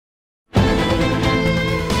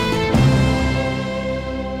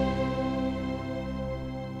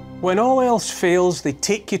When all else fails, they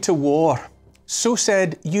take you to war. So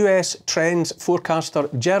said US trends forecaster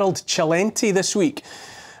Gerald Celente this week,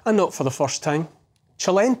 and not for the first time.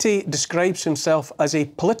 Celente describes himself as a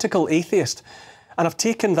political atheist, and I've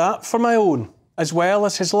taken that for my own, as well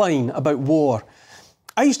as his line about war.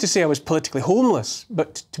 I used to say I was politically homeless,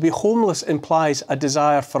 but to be homeless implies a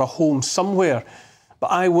desire for a home somewhere. But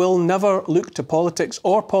I will never look to politics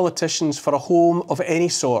or politicians for a home of any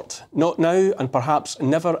sort. Not now, and perhaps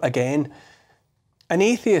never again. An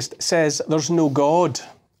atheist says there's no God,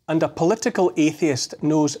 and a political atheist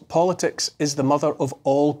knows politics is the mother of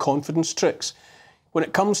all confidence tricks. When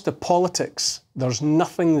it comes to politics, there's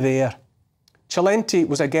nothing there. Celente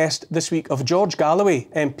was a guest this week of George Galloway,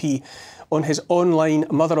 MP, on his online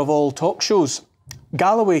mother of all talk shows.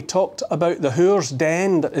 Galloway talked about the whore's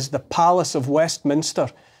den that is the Palace of Westminster.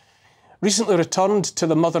 Recently returned to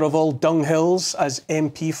the mother of all dunghills as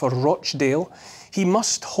MP for Rochdale, he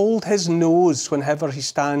must hold his nose whenever he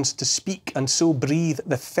stands to speak and so breathe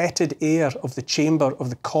the fetid air of the Chamber of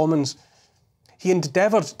the Commons. He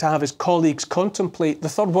endeavoured to have his colleagues contemplate the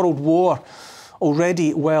Third World War,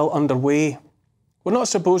 already well underway. We're not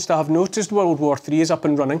supposed to have noticed World War III is up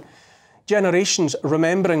and running. Generations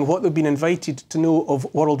remembering what they've been invited to know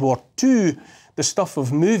of World War II, the stuff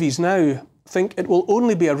of movies now, think it will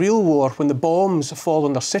only be a real war when the bombs fall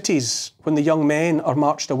on their cities, when the young men are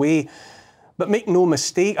marched away. But make no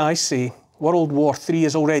mistake, I say, World War III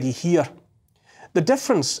is already here. The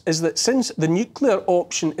difference is that since the nuclear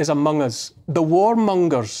option is among us, the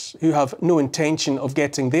warmongers who have no intention of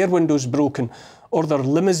getting their windows broken or their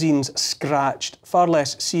limousines scratched, far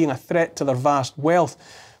less seeing a threat to their vast wealth,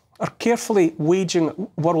 are carefully waging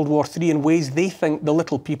World War III in ways they think the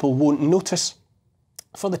little people won't notice.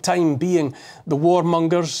 For the time being, the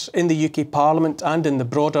warmongers in the UK Parliament and in the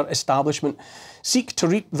broader establishment seek to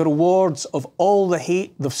reap the rewards of all the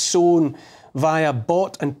hate they've sown via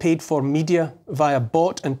bought and paid for media, via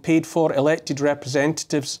bought and paid for elected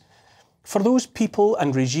representatives. For those people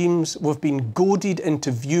and regimes we've been goaded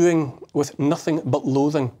into viewing with nothing but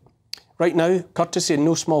loathing. Right now, courtesy in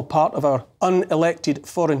no small part of our unelected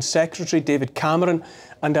Foreign Secretary David Cameron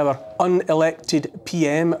and our unelected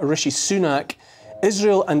PM Rishi Sunak,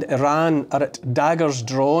 Israel and Iran are at daggers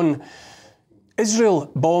drawn.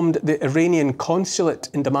 Israel bombed the Iranian consulate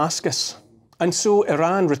in Damascus, and so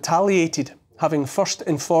Iran retaliated, having first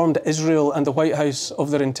informed Israel and the White House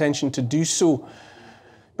of their intention to do so.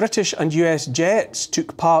 British and US jets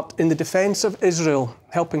took part in the defence of Israel,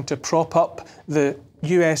 helping to prop up the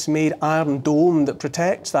US-made Iron Dome that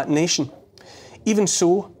protects that nation. Even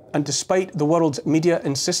so, and despite the world's media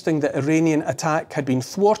insisting the Iranian attack had been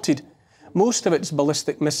thwarted, most of its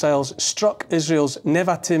ballistic missiles struck Israel's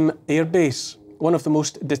Nevatim airbase, one of the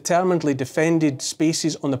most determinedly defended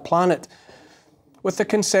spaces on the planet. With the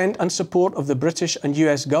consent and support of the British and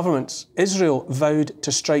US governments, Israel vowed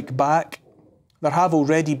to strike back. There have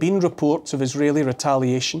already been reports of Israeli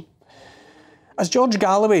retaliation. As George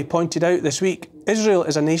Galloway pointed out this week, Israel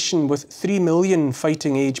is a nation with 3 million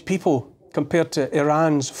fighting-age people, compared to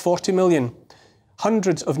Iran's 40 million.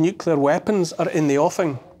 Hundreds of nuclear weapons are in the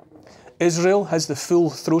offing. Israel has the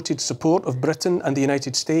full-throated support of Britain and the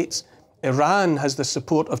United States. Iran has the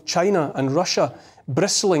support of China and Russia,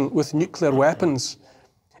 bristling with nuclear weapons.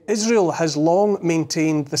 Israel has long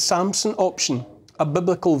maintained the Samson option, a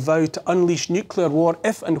biblical vow to unleash nuclear war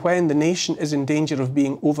if and when the nation is in danger of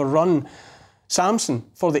being overrun. Samson,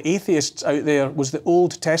 for the atheists out there, was the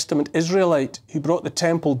Old Testament Israelite who brought the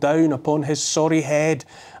temple down upon his sorry head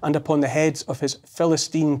and upon the heads of his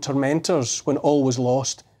Philistine tormentors when all was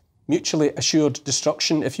lost. Mutually assured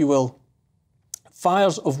destruction, if you will.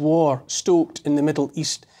 Fires of war stoked in the Middle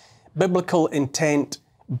East, biblical intent,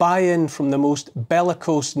 buy-in from the most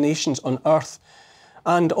bellicose nations on earth,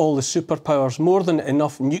 and all the superpowers, more than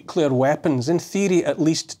enough nuclear weapons, in theory at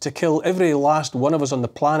least, to kill every last one of us on the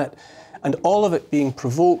planet, and all of it being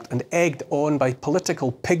provoked and egged on by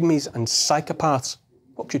political pygmies and psychopaths.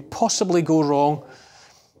 What could possibly go wrong?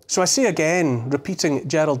 So I say again, repeating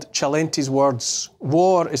Gerald Celente's words,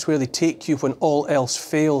 war is where they take you when all else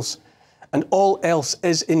fails. And all else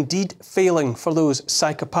is indeed failing for those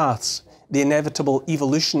psychopaths, the inevitable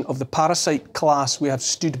evolution of the parasite class we have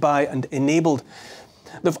stood by and enabled.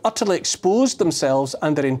 They've utterly exposed themselves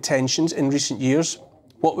and their intentions in recent years,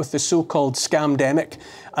 what with the so-called scamdemic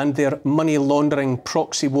and their money-laundering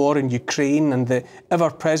proxy war in Ukraine and the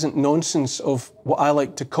ever-present nonsense of what I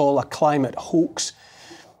like to call a climate hoax,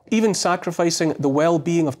 even sacrificing the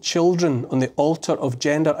well-being of children on the altar of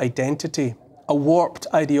gender identity. A warped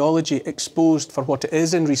ideology exposed for what it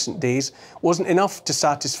is in recent days wasn't enough to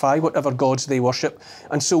satisfy whatever gods they worship,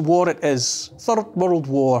 and so war it is. Third World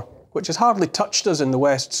War. which has hardly touched us in the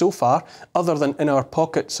West so far, other than in our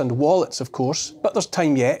pockets and wallets, of course, but there's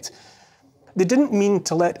time yet. They didn't mean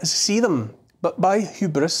to let us see them, but by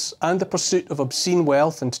hubris and the pursuit of obscene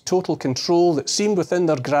wealth and total control that seemed within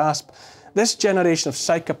their grasp, this generation of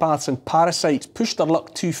psychopaths and parasites pushed their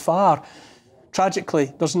luck too far.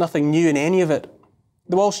 Tragically, there's nothing new in any of it.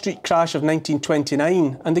 The Wall Street crash of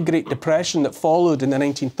 1929 and the Great Depression that followed in the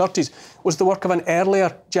 1930s was the work of an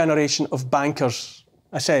earlier generation of bankers.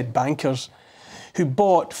 I said bankers, who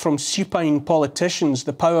bought from supine politicians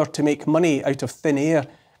the power to make money out of thin air.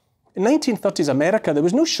 In 1930s America, there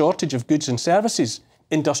was no shortage of goods and services.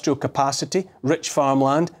 Industrial capacity, rich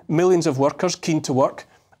farmland, millions of workers keen to work,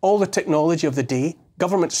 all the technology of the day,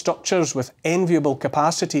 government structures with enviable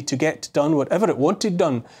capacity to get done whatever it wanted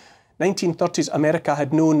done. 1930s America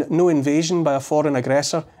had known no invasion by a foreign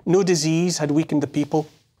aggressor, no disease had weakened the people,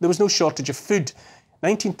 there was no shortage of food.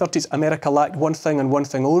 1930s America lacked one thing and one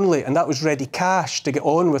thing only, and that was ready cash to get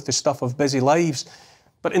on with the stuff of busy lives.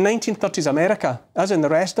 But in 1930s America, as in the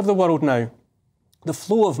rest of the world now, the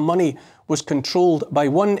flow of money was controlled by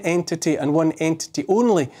one entity and one entity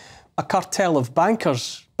only, a cartel of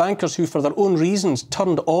bankers who for their own reasons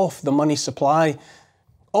turned off the money supply.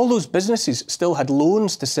 All those businesses still had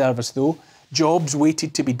loans to service though, jobs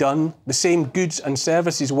waited to be done, the same goods and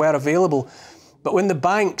services were available. But when the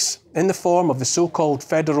banks, in the form of the so-called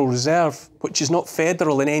Federal Reserve, which is not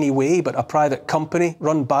federal in any way but a private company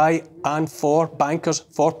run by and for bankers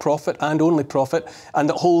for profit and only profit, and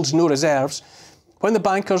that holds no reserves, when the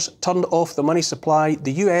bankers turned off the money supply,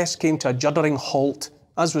 the US came to a juddering halt,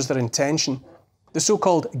 as was their intention. The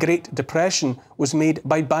so-called Great Depression was made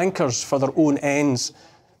by bankers for their own ends.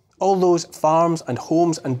 All those farms and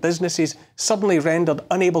homes and businesses suddenly rendered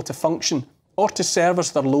unable to function or to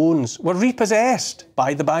service their loans were repossessed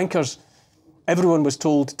by the bankers. Everyone was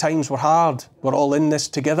told times were hard, we're all in this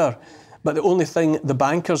together, but the only thing the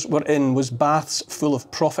bankers were in was baths full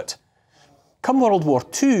of profit. Come World War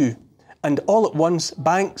II, and all at once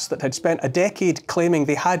banks that had spent a decade claiming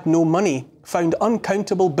they had no money found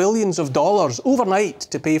uncountable billions of dollars overnight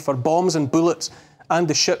to pay for bombs and bullets and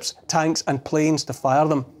the ships, tanks and planes to fire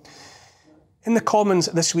them. In the Commons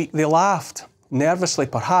this week they laughed, nervously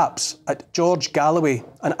perhaps, at George Galloway,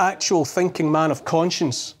 an actual thinking man of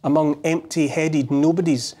conscience among empty-headed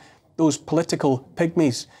nobodies, those political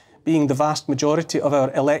pygmies being the vast majority of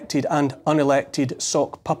our elected and unelected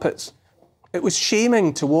sock puppets. It was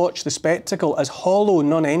shaming to watch the spectacle as hollow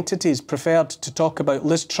non-entities preferred to talk about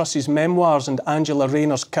Liz Truss's memoirs and Angela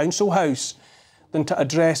Rayner's council house than to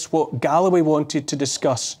address what Galloway wanted to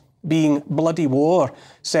discuss, being bloody war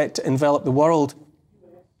set to envelop the world.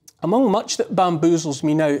 Among much that bamboozles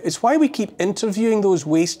me now is why we keep interviewing those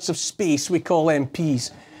wastes of space we call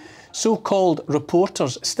MPs, so-called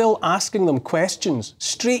reporters still asking them questions,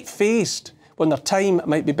 straight-faced, when their time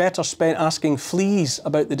might be better spent asking fleas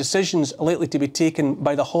about the decisions likely to be taken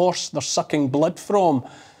by the horse they're sucking blood from.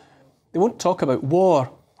 They won't talk about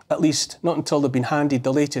war, at least not until they've been handed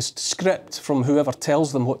the latest script from whoever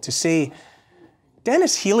tells them what to say.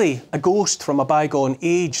 Dennis Healey, a ghost from a bygone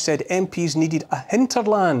age, said MPs needed a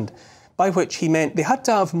hinterland, by which he meant they had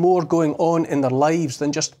to have more going on in their lives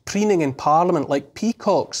than just preening in Parliament like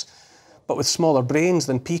peacocks, but with smaller brains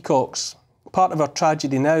than peacocks. Part of our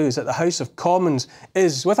tragedy now is that the House of Commons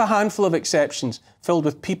is, with a handful of exceptions, filled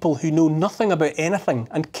with people who know nothing about anything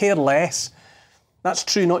and care less. That's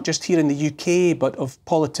true not just here in the UK, but of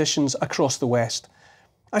politicians across the West.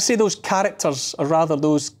 I say those characters, or rather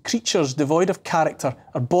those creatures devoid of character,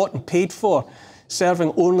 are bought and paid for,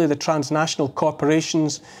 serving only the transnational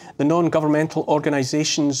corporations, the non-governmental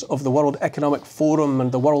organisations of the World Economic Forum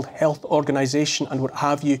and the World Health Organisation and what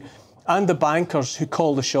have you, and the bankers who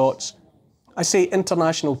call the shots. I say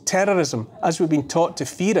international terrorism, as we've been taught to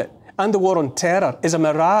fear it, and the war on terror is a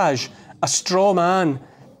mirage, a straw man.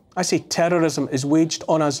 I say terrorism is waged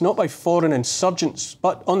on us not by foreign insurgents,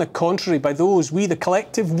 but on the contrary by those we, the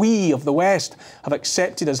collective we of the West, have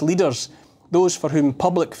accepted as leaders, those for whom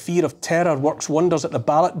public fear of terror works wonders at the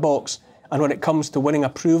ballot box, and when it comes to winning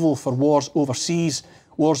approval for wars overseas,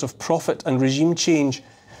 wars of profit and regime change.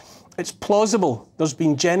 It's plausible there's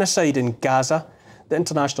been genocide in Gaza. The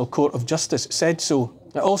International Court of Justice said so.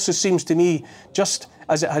 It also seems to me, just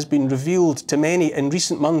as it has been revealed to many in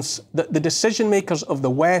recent months, that the decision makers of the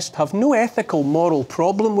West have no ethical, moral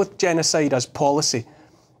problem with genocide as policy.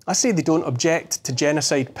 I say they don't object to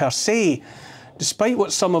genocide per se, despite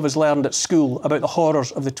what some of us learned at school about the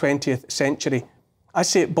horrors of the 20th century. I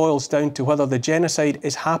say it boils down to whether the genocide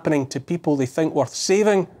is happening to people they think worth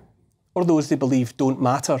saving or those they believe don't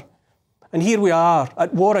matter. And here we are,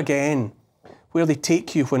 at war again, where they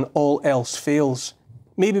take you when all else fails.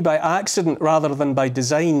 Maybe by accident rather than by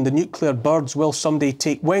design, the nuclear birds will someday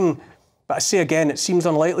take wing. But I say again, it seems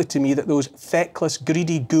unlikely to me that those feckless,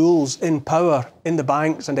 greedy ghouls in power, in the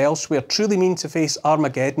banks and elsewhere, truly mean to face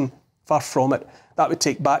Armageddon. Far from it. That would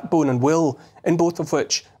take backbone and will, in both of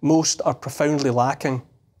which most are profoundly lacking.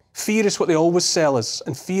 Fear is what they always sell us,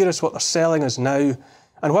 and fear is what they're selling us now.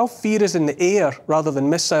 And while fear is in the air rather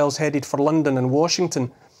than missiles headed for London and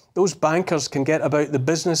Washington, those bankers can get about the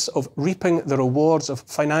business of reaping the rewards of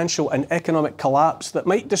financial and economic collapse that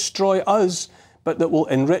might destroy us, but that will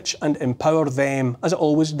enrich and empower them, as it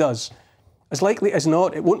always does. As likely as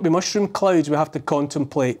not, it won't be mushroom clouds we have to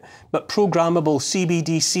contemplate, but programmable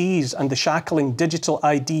CBDCs and the shackling digital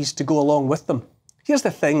IDs to go along with them. Here's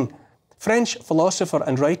the thing. French philosopher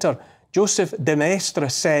and writer Joseph de Maistre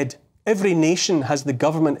said, "Every nation has the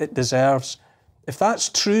government it deserves." If that's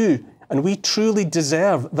true, and we truly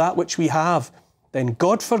deserve that which we have, then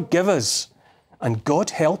God forgive us and God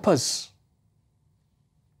help us.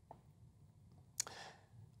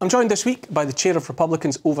 I'm joined this week by the Chair of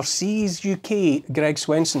Republicans Overseas UK, Greg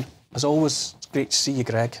Swenson. As always, it's great to see you,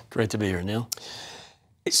 Greg. Great to be here, Neil.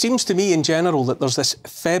 It seems to me in general that there's this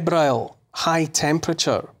febrile, high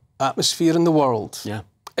temperature atmosphere in the world. Yeah.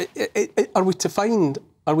 Are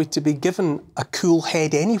we to be given a cool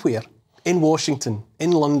head anywhere? In Washington,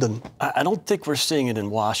 in London? I don't think we're seeing it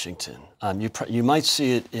in Washington. You might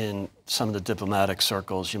see it in some of the diplomatic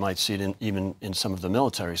circles. You might see it even in some of the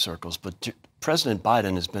military circles. But President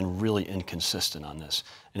Biden has been really inconsistent on this.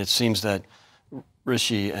 And it seems that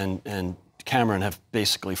Rishi and Cameron have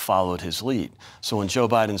basically followed his lead. So when Joe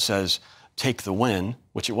Biden says, take the win,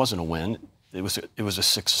 which it wasn't a win, it was a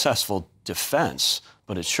successful defense,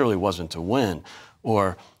 but it surely wasn't a win.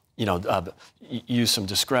 Or, use some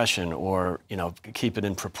discretion, or, keep it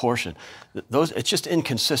in proportion. It's just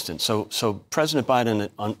inconsistent. So President Biden,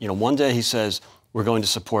 one day he says, we're going to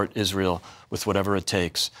support Israel with whatever it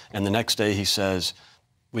takes. And the next day he says,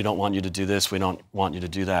 we don't want you to do this, we don't want you to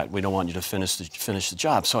do that, we don't want you to finish the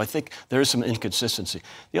job. So I think there is some inconsistency.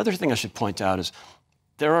 The other thing I should point out is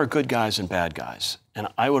there are good guys and bad guys. And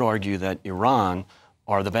I would argue that Iran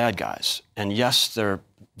are the bad guys. And yes, their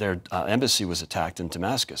embassy was attacked in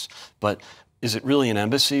Damascus. But is it really an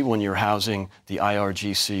embassy when you're housing the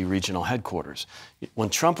IRGC regional headquarters? When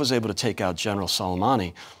Trump was able to take out General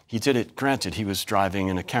Soleimani, he did it, granted, he was driving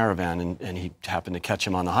in a caravan and he happened to catch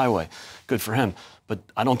him on the highway. Good for him. But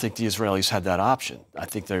I don't think the Israelis had that option. I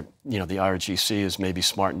think the IRGC is maybe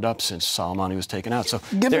smartened up since Soleimani was taken out. So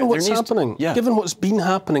given what's happening, given what's been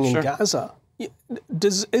happening in Gaza,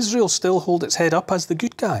 does Israel still hold its head up as the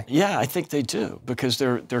good guy? Yeah, I think they do, because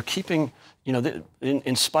they're keeping,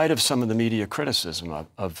 in spite of some of the media criticism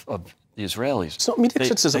of the Israelis. It's not media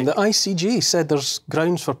criticism. The ICJ said there's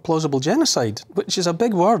grounds for plausible genocide, which is a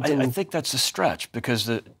big word. I think that's a stretch, because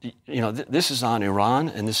this is on Iran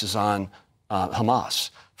and this is on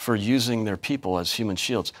Hamas for using their people as human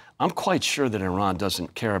shields. I'm quite sure that Iran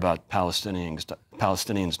doesn't care about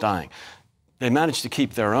Palestinians dying. They managed to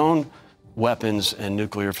keep their own weapons and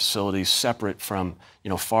nuclear facilities separate from,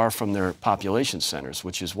 far from their population centers,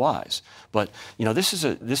 which is wise. But,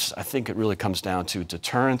 this I think it really comes down to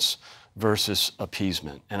deterrence versus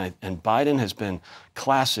appeasement. And Biden has been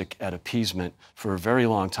classic at appeasement for a very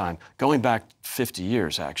long time, going back 50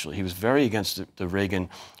 years, actually. He was very against the Reagan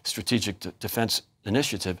Strategic Defense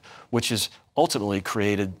Initiative, which has ultimately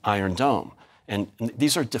created Iron Dome. And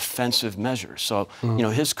these are defensive measures. So,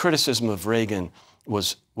 his criticism of Reagan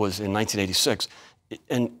was in 1986,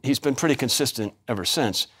 and he's been pretty consistent ever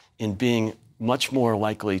since in being much more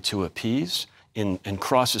likely to appease and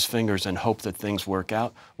cross his fingers and hope that things work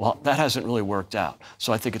out. Well, that hasn't really worked out.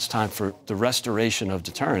 So I think it's time for the restoration of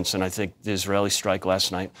deterrence, and I think the Israeli strike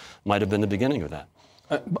last night might have been the beginning of that.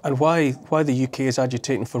 And why the UK is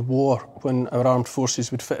agitating for war when our armed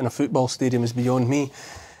forces would fit in a football stadium is beyond me.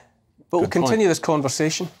 But we'll continue this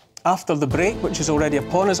conversation. After the break, which is already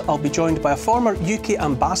upon us, I'll be joined by a former UK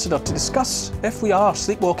ambassador to discuss if we are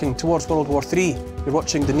sleepwalking towards World War III. You're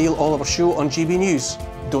watching The Neil Oliver Show on GB News.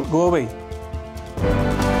 Don't go away.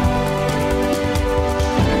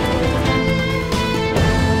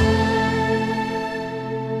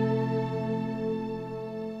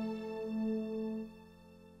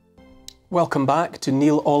 Welcome back to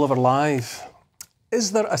Neil Oliver Live.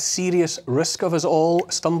 Is there a serious risk of us all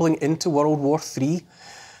stumbling into World War III?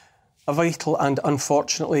 A vital and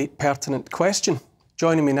unfortunately pertinent question.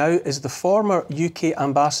 Joining me now is the former UK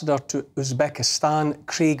ambassador to Uzbekistan,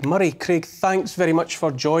 Craig Murray. Craig, thanks very much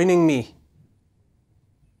for joining me.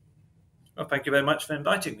 Well, thank you very much for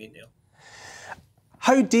inviting me, Neil.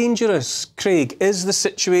 How dangerous, Craig, is the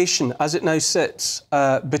situation as it now sits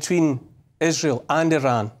between Israel and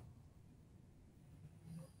Iran?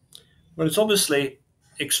 Well, it's obviously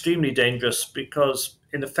extremely dangerous because,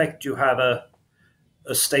 in effect, you have a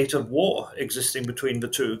state of war existing between the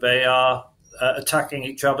two. They are attacking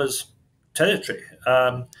each other's territory.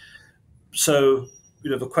 So,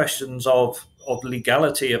 the questions of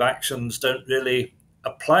legality of actions don't really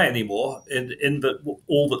apply anymore. In that,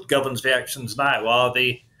 all that governs the actions now are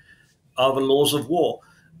the laws of war.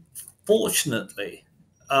 Fortunately,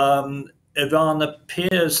 Iran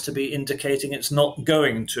appears to be indicating it's not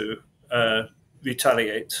going to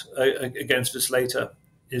retaliate against this later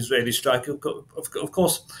Israeli strike. Of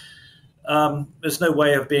course, there's no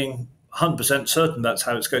way of being 100% certain that's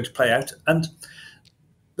how it's going to play out. And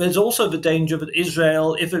there's also the danger that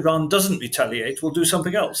Israel, if Iran doesn't retaliate, will do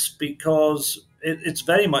something else, because it's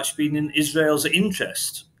very much been in Israel's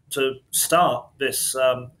interest to start this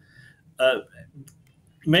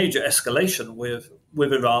major escalation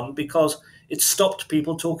with Iran, because it stopped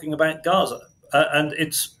people talking about Gaza, and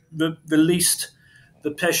it's released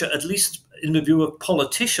the pressure, at least in the view of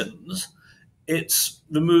politicians. It's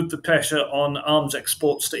removed the pressure on arms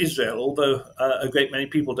exports to Israel, although a great many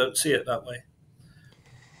people don't see it that way.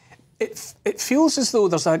 It feels as though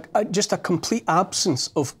there's just a complete absence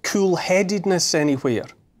of cool-headedness anywhere.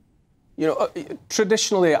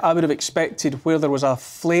 Traditionally, I would have expected, where there was a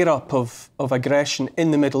flare-up of aggression in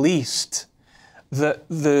the Middle East, that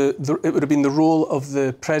it would have been the role of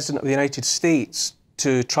the President of the United States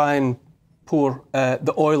to try and pour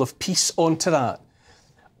the oil of peace onto that.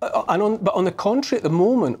 But on the contrary, at the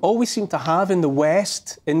moment, all we seem to have in the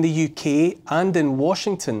West, in the UK and in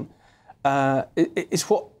Washington, is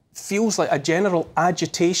what feels like a general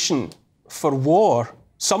agitation for war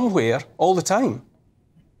somewhere all the time.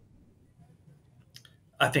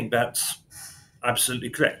 I think that's absolutely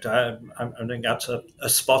correct. I think that's a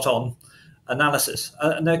spot-on analysis.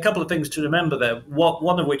 And there are a couple of things to remember there.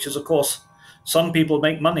 One of which is, of course, some people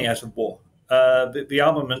make money out of war. The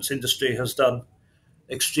armaments industry has done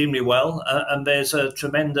extremely well, and there's a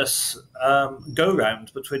tremendous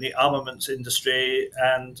go-round between the armaments industry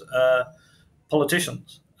and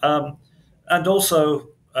politicians. And also,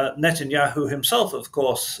 Netanyahu himself, of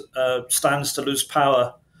course, stands to lose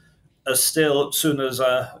power as soon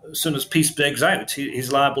as peace breaks out.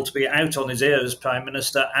 He's liable to be out on his ear as prime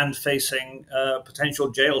minister and facing potential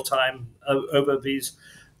jail time over these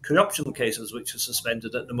corruption cases, which are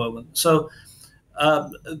suspended at the moment. So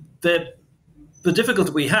the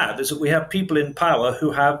difficulty we have is that we have people in power who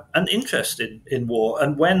have an interest in war,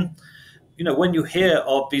 and when you hear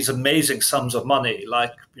of these amazing sums of money,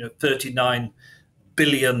 like $39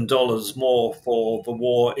 billion more for the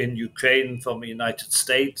war in Ukraine from the United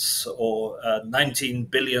States, or $19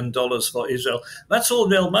 billion for Israel, that's all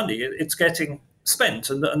real money. It's getting spent,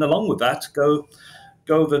 and along with that go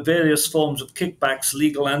the various forms of kickbacks,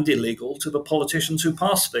 legal and illegal, to the politicians who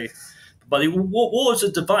pass the money. War is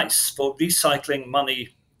a device for recycling money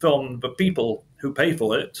from the people who pay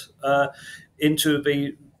for it into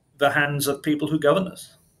the hands of people who govern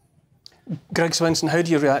us. Greg Swinson, how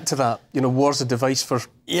do you react to that? War's a device for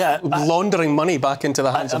laundering money back into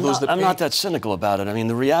the hands of those that pay. I'm not that cynical about it. I mean,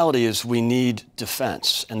 the reality is we need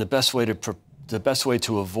defense, and the best way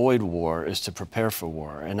to avoid war is to prepare for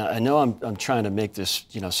war. And I know I'm trying to make this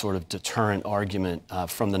sort of deterrent argument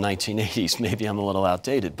from the 1980s. Maybe I'm a little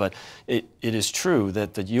outdated, but it is true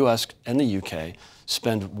that the U.S. and the U.K.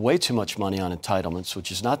 spend way too much money on entitlements,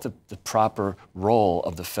 which is not the proper role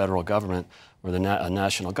of the federal government or the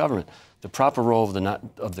national government. The proper role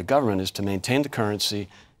of the government is to maintain the currency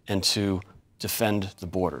and to defend the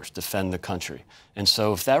borders, defend the country. And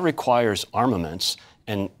so if that requires armaments,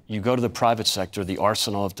 and you go to the private sector, the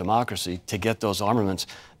arsenal of democracy, to get those armaments,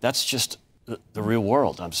 that's just the real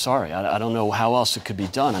world. I'm sorry. I don't know how else it could be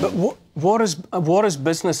done. But war is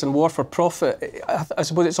business and war for profit. I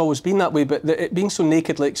suppose it's always been that way, but it being so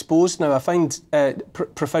nakedly exposed now, I find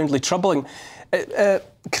profoundly troubling.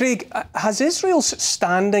 Craig, has Israel's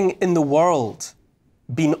standing in the world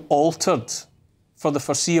been altered for the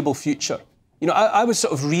foreseeable future? I was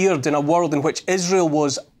sort of reared in a world in which Israel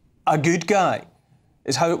was a good guy,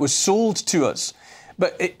 is how it was sold to us.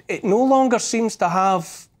 But it no longer seems to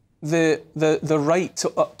have the right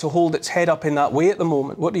to hold its head up in that way at the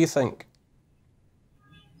moment. What do you think?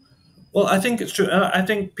 Well, I think it's true. I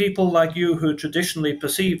think people like you, who traditionally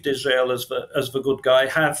perceived Israel as the good guy,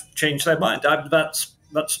 have changed their mind.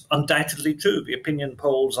 That's undoubtedly true. The opinion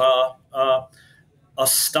polls are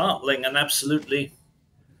startling and absolutely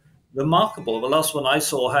remarkable. The last one I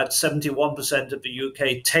saw had 71% of the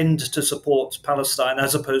UK tend to support Palestine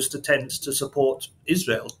as opposed to tend to support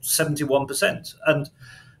Israel. 71%, and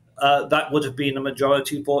that would have been a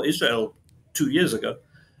majority for Israel 2 years ago.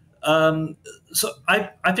 So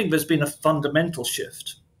I think there's been a fundamental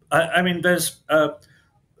shift. I mean,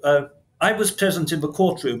 I was present in the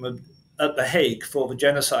courtroom at The Hague for the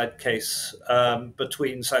genocide case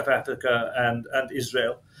between South Africa and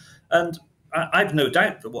Israel, and I've no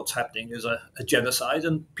doubt that what's happening is a genocide,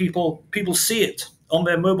 and people see it on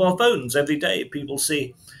their mobile phones every day. People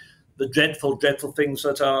see the dreadful things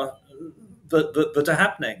that are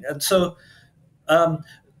happening, and so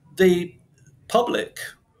the public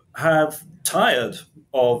have tired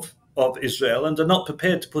of Israel and are not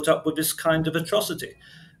prepared to put up with this kind of atrocity.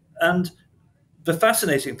 And the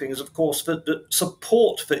fascinating thing is, of course, that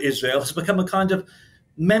support for Israel has become a kind of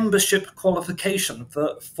membership qualification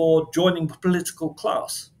for joining the political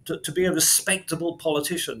class. To be a respectable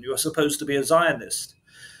politician, you are supposed to be a Zionist.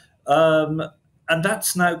 And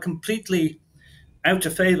that's now completely out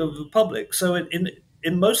of favor of the public. So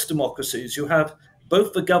in most democracies, you have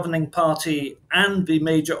both the governing party and the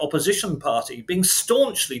major opposition party being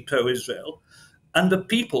staunchly pro-Israel, and the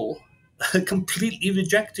people completely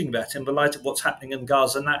rejecting that in the light of what's happening in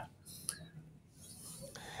Gaza now.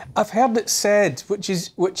 I've heard it said, which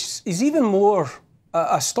is even more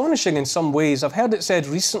astonishing in some ways. I've heard it said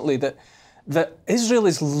recently that Israel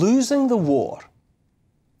is losing the war,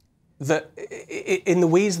 that in the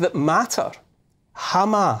ways that matter,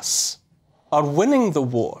 Hamas are winning the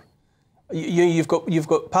war. You've got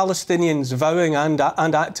Palestinians vowing and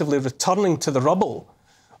actively returning to the rubble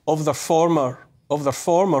of their former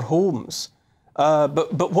homes.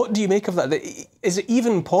 But what do you make of that? Is it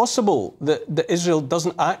even possible that Israel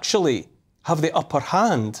doesn't actually have the upper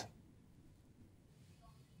hand?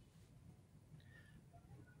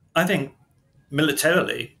 I think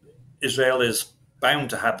militarily, Israel is bound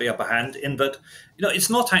to have the upper hand in that, it's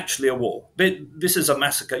not actually a war. This is a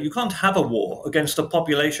massacre. You can't have a war against a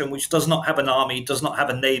population which does not have an army, does not have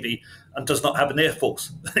a navy, and does not have an air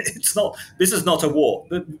force. This is not a war.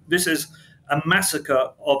 This is a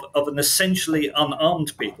massacre of an essentially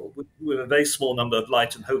unarmed people with a very small number of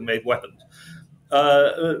light and homemade weapons,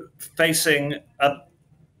 facing a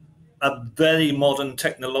very modern,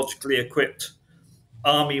 technologically equipped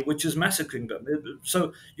army which is massacring them.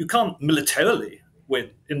 So you can't militarily win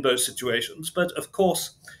in those situations. But of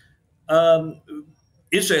course,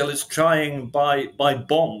 Israel is trying by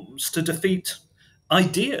bombs to defeat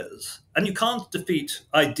ideas. And you can't defeat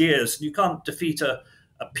ideas, you can't defeat a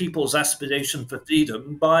people's aspiration for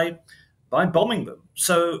freedom by bombing them.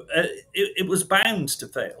 So it was bound to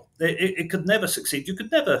fail. It could never succeed. You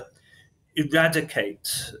could never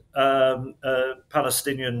eradicate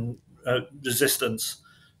Palestinian resistance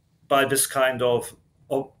by this kind of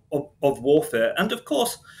warfare. And of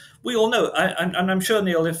course, we all know, and I'm sure,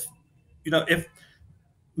 Neil, if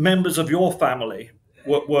members of your family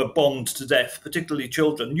were bombed to death, particularly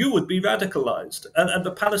children, you would be radicalized. And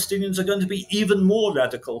the Palestinians are going to be even more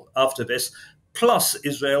radical after this. Plus,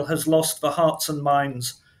 Israel has lost the hearts and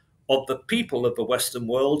minds of the people of the Western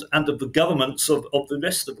world and of the governments of the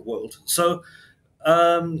rest of the world. So,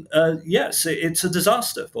 yes, it's a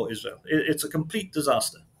disaster for Israel. It's a complete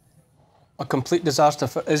disaster. A complete disaster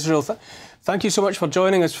for Israel. Thank you so much for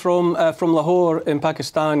joining us from Lahore in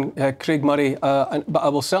Pakistan, Craig Murray. But I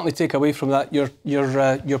will certainly take away from that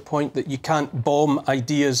your point that you can't bomb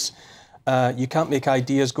ideas. You can't make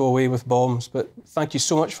ideas go away with bombs. But thank you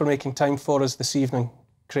so much for making time for us this evening,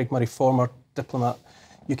 Craig Murray, former diplomat,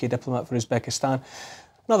 UK diplomat for Uzbekistan.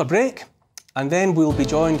 Another break, and then we'll be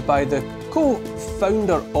joined by the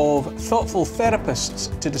co-founder of Thoughtful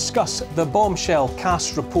Therapists to discuss the bombshell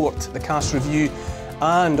Cass report, the Cass review,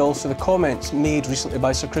 and also the comments made recently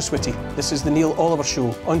by Sir Chris Whitty. This is the Neil Oliver Show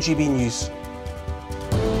on GB News.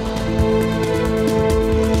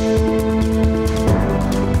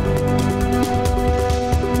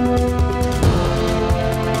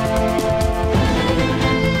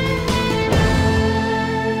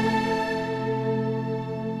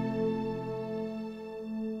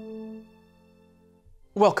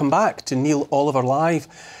 Welcome back to Neil Oliver Live.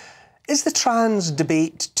 Is the trans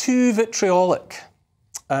debate too vitriolic?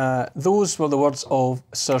 Those were the words of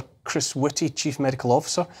Sir Chris Whitty, Chief Medical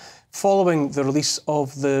Officer, following the release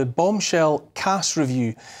of the bombshell Cass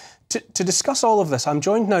review. To discuss all of this, I'm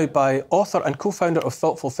joined now by author and co-founder of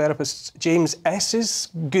Thoughtful Therapists, James Esses.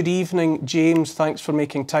 Good evening, James. Thanks for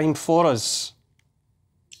making time for us.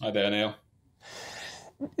 Hi there, Neil.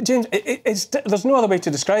 James, there's no other way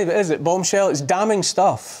to describe it, is it? Bombshell. It's damning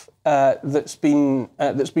stuff that's been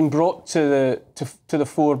brought to the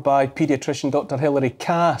fore by paediatrician Dr. Hilary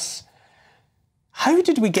Cass. How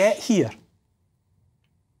did we get here?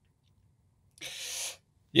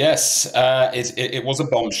 Yes, it was a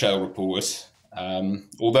bombshell report.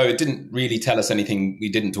 Although it didn't really tell us anything we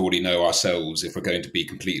didn't already know ourselves, if we're going to be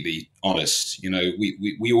completely honest.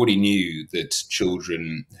 We already knew that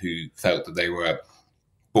children who felt that they were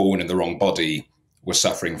born in the wrong body were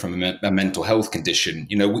suffering from a mental health condition.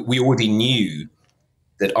 We already knew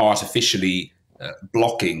that artificially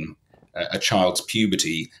blocking a child's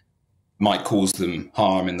puberty might cause them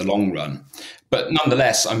harm in the long run. But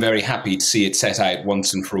nonetheless, I'm very happy to see it set out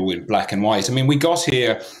once and for all in black and white. I mean, we got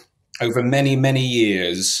here over many, many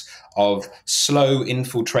years of slow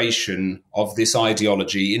infiltration of this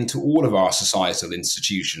ideology into all of our societal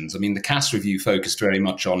institutions. I mean, the Cass Review focused very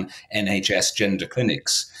much on NHS gender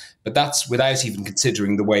clinics, but that's without even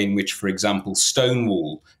considering the way in which, for example,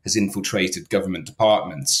 Stonewall has infiltrated government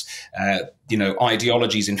departments.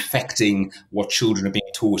 Ideologies infecting what children are being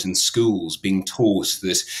taught in schools, being taught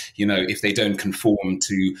that, if they don't conform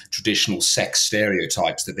to traditional sex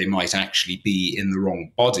stereotypes, that they might actually be in the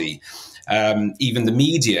wrong body. Even the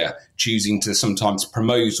media choosing to sometimes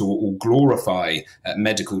promote or glorify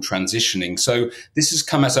medical transitioning. So this has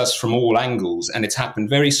come at us from all angles, and it's happened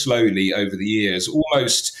very slowly over the years,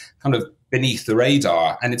 almost kind of beneath the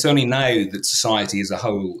radar. And it's only now that society as a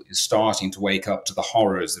whole is starting to wake up to the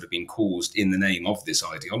horrors that have been caused in the name of this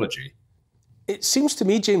ideology. It seems to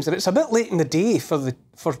me, James, that it's a bit late in the day for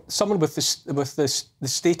someone with the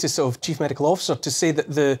status of Chief Medical Officer to say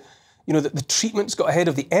that the treatment's got ahead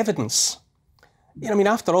of the evidence. I mean,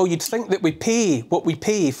 after all, you'd think that we pay what we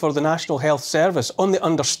pay for the National Health Service on the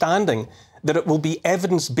understanding that it will be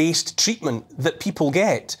evidence-based treatment that people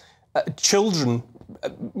get, children,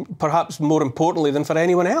 perhaps more importantly than for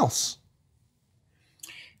anyone else.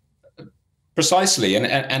 Precisely.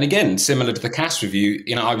 And again, similar to the Cass Review,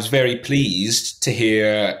 I was very pleased to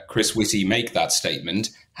hear Chris Whitty make that statement.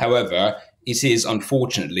 However, it is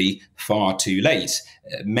unfortunately far too late.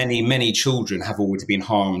 Many, many children have already been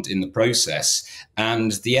harmed in the process,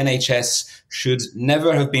 and the NHS should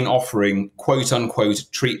never have been offering quote unquote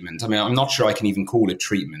treatment. I mean, I'm not sure I can even call it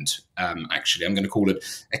treatment. Actually, I'm going to call it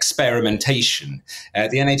experimentation.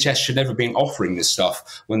 The NHS should never have been offering this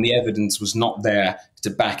stuff when the evidence was not there to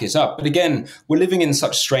back it up. But again, we're living in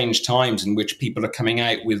such strange times in which people are coming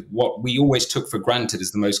out with what we always took for granted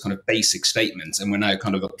as the most kind of basic statements, and we're now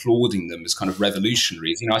kind of applauding them as kind of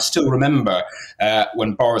revolutionaries. I still remember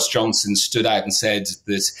when Boris Johnson stood out and said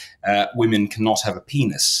that women cannot have a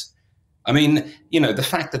penis. I mean, the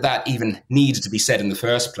fact that that even needed to be said in the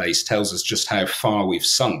first place tells us just how far we've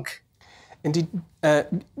sunk. Indeed.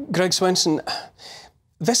 Greg Swenson,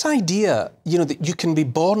 this idea, that you can be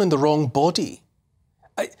born in the wrong body,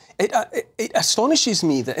 it astonishes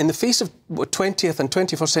me that in the face of 20th and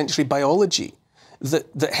 21st century biology,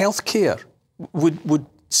 that healthcare would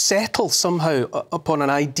settle somehow upon an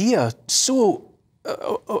idea so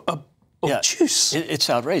obtuse. It's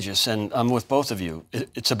outrageous, and I'm with both of you.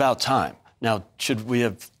 It's about time. Now, should we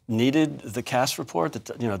have needed the Cass report?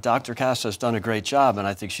 Dr. Cass has done a great job, and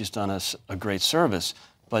I think she's done us a great service.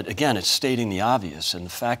 But again, it's stating the obvious, and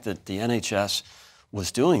the fact that the NHS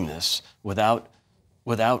was doing this without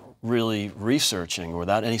really researching or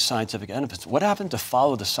without any scientific evidence. What happened to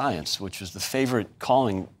follow the science, which was the favorite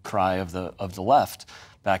calling cry of the left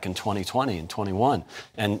back in 2020 and 21?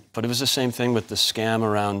 But it was the same thing with the scam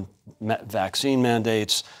around vaccine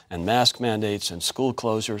mandates and mask mandates and school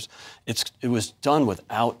closures. It was done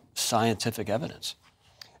without scientific evidence.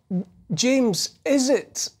 James, is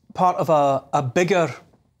it part of a bigger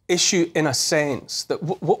issue in a sense that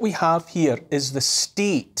what we have here is the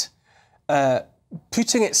state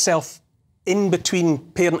putting itself in between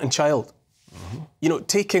parent and child,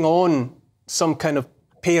 taking on some kind of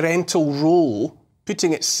parental role,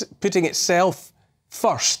 putting itself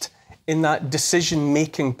first in that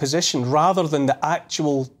decision-making position rather than the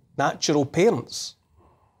actual natural parents?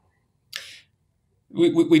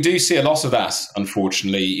 We do see a lot of that,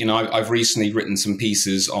 unfortunately. I've recently written some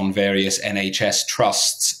pieces on various NHS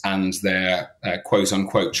trusts and their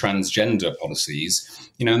quote-unquote transgender policies,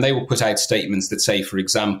 and they will put out statements that say, for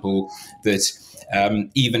example, that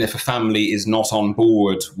even if a family is not on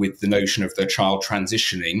board with the notion of their child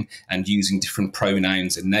transitioning and using different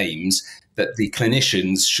pronouns and names, that the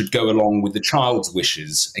clinicians should go along with the child's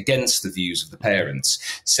wishes against the views of the parents.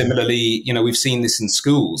 Similarly, we've seen this in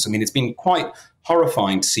schools. I mean, it's been quite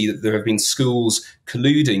horrifying to see that there have been schools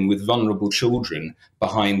colluding with vulnerable children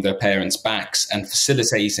behind their parents' backs and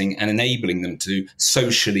facilitating and enabling them to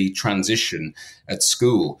socially transition at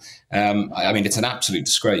school. I mean, it's an absolute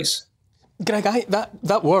disgrace. Greg,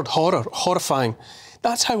 that word, horror, horrifying,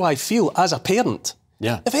 that's how I feel as a parent.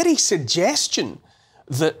 Yeah. The very suggestion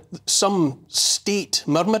that some state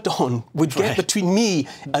myrmidon would get between me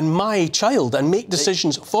and my child and make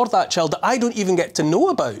decisions for that child that I don't even get to know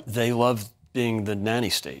about. They love being the nanny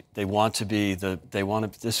state. They want to be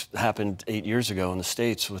this happened 8 years ago in the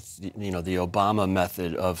States with, the Obama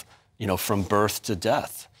method of, from birth to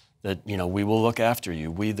death. That, we will look after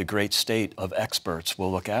you. We, the great state of experts,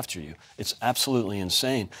 will look after you. It's absolutely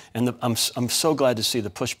insane. And I'm so glad to see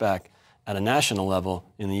the pushback at a national level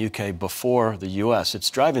in the UK before the US.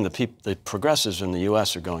 It's driving the progressives in the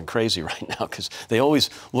US are going crazy right now because they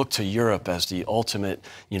always look to Europe as the ultimate,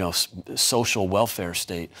 social welfare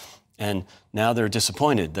state. And now they're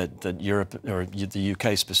disappointed that Europe, or the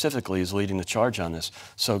UK specifically, is leading the charge on this.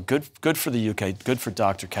 So good for the UK, good for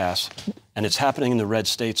Dr. Cass. And it's happening in the red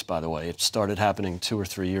states, by the way. It started happening 2 or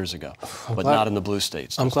 3 years ago, but not in the blue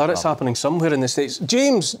states. I'm glad it's happening somewhere in the States.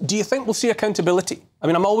 James, do you think we'll see accountability? I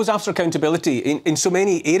mean, I'm always after accountability in so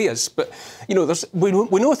many areas, but we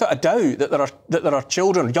know without a doubt that there are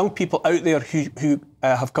children, young people out there who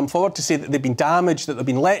have come forward to say that they've been damaged, that they've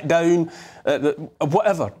been let down,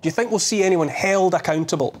 whatever. Do you think we'll see anyone held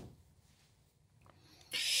accountable?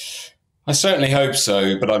 I certainly hope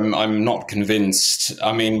so, but I'm not convinced.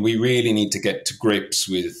 I mean, we really need to get to grips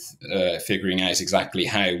with figuring out exactly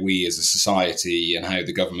how we as a society and how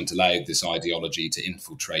the government allowed this ideology to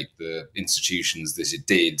infiltrate the institutions that it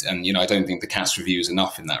did. And, I don't think the Cass review is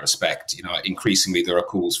enough in that respect. Increasingly there are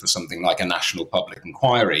calls for something like a national public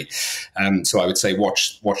inquiry. So I would say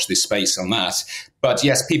watch this space on that. But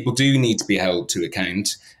yes, people do need to be held to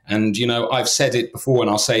account. And, I've said it before and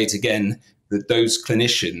I'll say it again, that those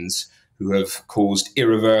clinicians who have caused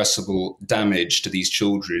irreversible damage to these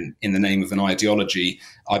children in the name of an ideology,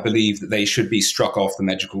 I believe that they should be struck off the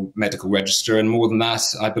medical register. And more than that,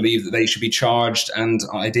 I believe that they should be charged and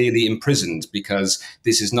ideally imprisoned, because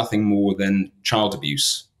this is nothing more than child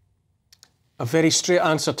abuse. A very straight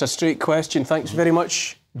answer to a straight question. Thanks very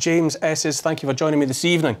much, James Esses. Thank you for joining me this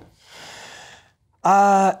evening.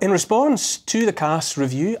 In response to the Cass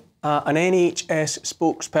review, an NHS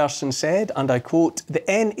spokesperson said, and I quote, "The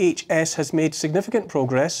NHS has made significant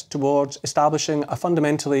progress towards establishing a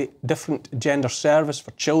fundamentally different gender service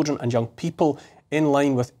for children and young people in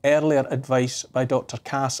line with earlier advice by Dr.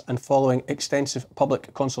 Cass and following extensive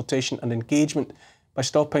public consultation and engagement by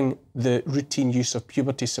stopping the routine use of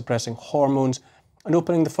puberty-suppressing hormones and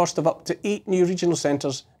opening the first of up to 8 new regional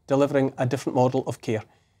centres delivering a different model of care.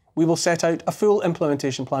 We will set out a full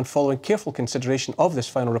implementation plan following careful consideration of this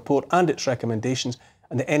final report and its recommendations,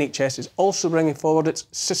 and the NHS is also bringing forward its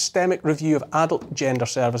systemic review of adult gender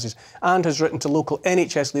services and has written to local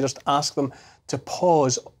NHS leaders to ask them to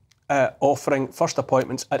pause offering first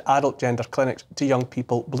appointments at adult gender clinics to young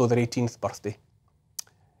people below their 18th birthday."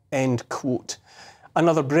 End quote.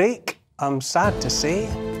 Another break, I'm sad to say,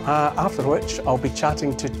 after which I'll be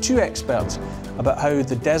chatting to 2 experts about how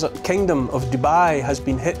the desert kingdom of Dubai has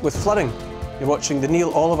been hit with flooding. You're watching The Neil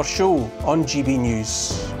Oliver Show on GB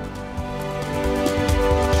News.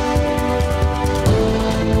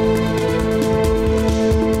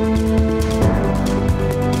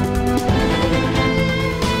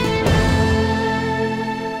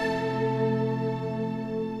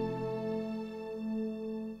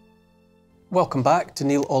 Welcome back to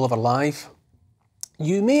Neil Oliver Live.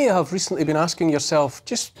 You may have recently been asking yourself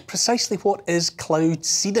just precisely what is cloud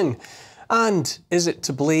seeding, and is it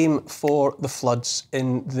to blame for the floods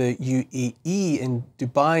in the UAE, in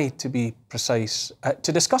Dubai to be precise.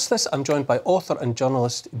 To discuss this, I'm joined by author and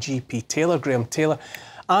journalist G.P. Taylor, Graham Taylor,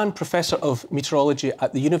 and Professor of Meteorology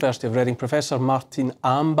at the University of Reading, Professor Martin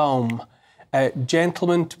Ambaum.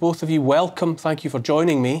 Gentlemen, to both of you, welcome. Thank you for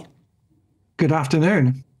joining me. Good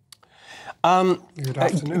afternoon. Good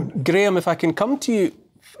afternoon. Graham, if I can come to you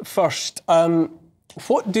first,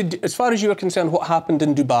 as far as you are concerned, what happened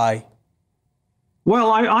in Dubai?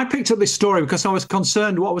 Well, I picked up this story because I was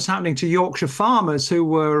concerned what was happening to Yorkshire farmers who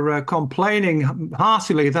were complaining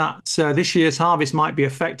heartily that this year's harvest might be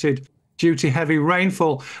affected due to heavy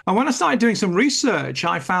rainfall. And when I started doing some research,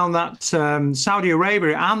 I found that Saudi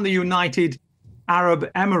Arabia and the United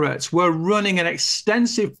Arab Emirates were running an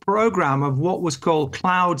extensive program of what was called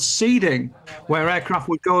cloud seeding, where aircraft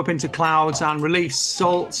would go up into clouds and release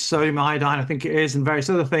salt, sodium iodine, I think it is, and various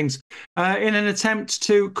other things in an attempt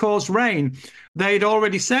to cause rain. They'd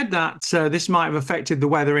already said that this might have affected the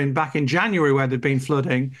weather back in January, where there'd been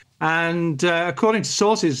flooding. And according to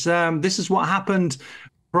sources, this is what happened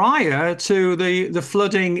prior to the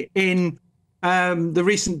flooding in the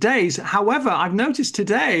recent days. However, I've noticed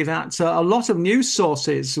today that a lot of news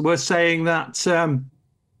sources were saying that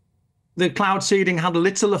the cloud seeding had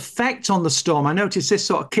little effect on the storm. I noticed this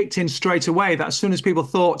sort of kicked in straight away, that as soon as people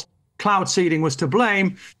thought cloud seeding was to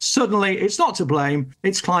blame. Suddenly, it's not to blame.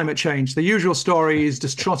 It's climate change. The usual story is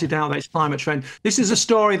just trotted out that it's climate change. This is a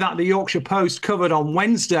story that the Yorkshire Post covered on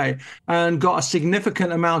Wednesday and got a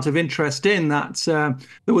significant amount of interest in, that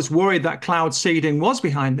there was worried that cloud seeding was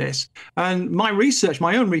behind this. And my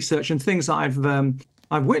own research and things that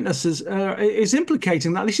I've witnessed is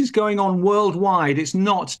implicating that this is going on worldwide. It's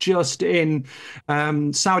not just in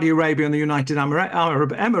Saudi Arabia and the United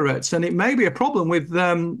Arab Emirates, and it may be a problem with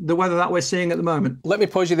the weather that we're seeing at the moment. Let me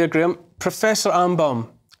pause you there, Graham. Professor Ambaum,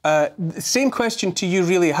 same question to you,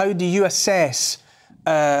 really. How do you assess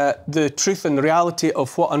the truth and the reality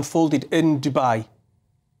of what unfolded in Dubai?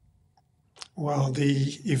 Well,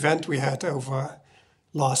 the event we had over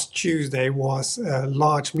last Tuesday was a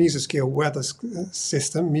large mesoscale weather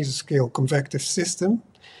system, mesoscale convective system.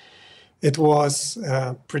 It was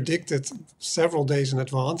predicted several days in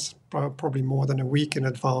advance, probably more than a week in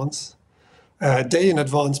advance. A day in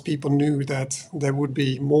advance, people knew that there would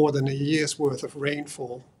be more than a year's worth of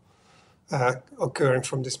rainfall occurring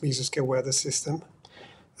from this mesoscale weather system.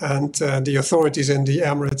 And the authorities in the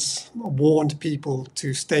Emirates warned people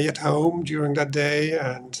to stay at home during that day,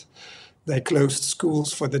 and they closed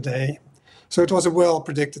schools for the day. So it was a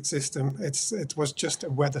well-predicted system. It was just a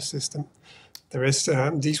weather system. There is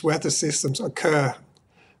these weather systems occur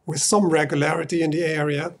with some regularity in the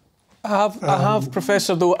area. I have,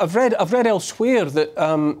 Professor, though. I've read elsewhere that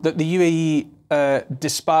that the UAE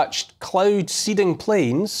dispatched cloud seeding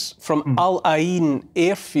planes from Al Ain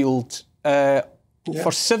airfield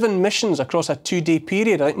for 7 missions across a 2-day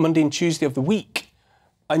period, I think Monday and Tuesday of the week.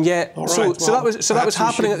 And yet, right, so that was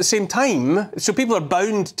happening at the same time. So people are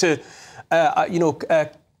bound to,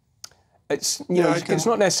 it's it's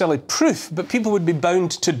not necessarily proof, but people would be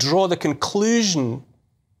bound to draw the conclusion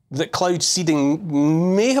that cloud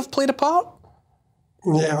seeding may have played a part.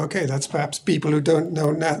 Yeah, okay, that's perhaps people who don't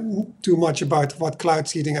know too much about what cloud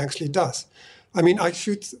seeding actually does. I mean,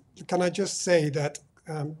 can I just say that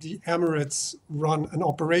the Emirates run an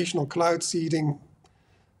operational cloud seeding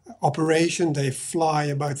operation. They fly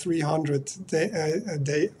about 300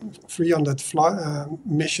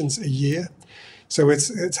 missions a year, so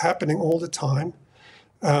it's happening all the time.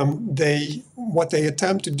 What they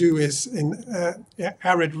attempt to do is in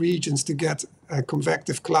arid regions to get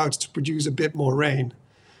convective clouds to produce a bit more rain.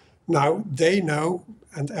 Now they know,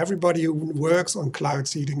 and everybody who works on cloud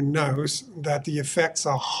seeding knows, that the effects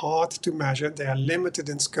are hard to measure. They are limited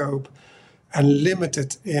in scope and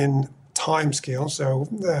limited in time scale. So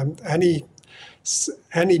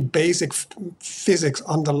any basic physics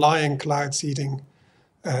underlying cloud seeding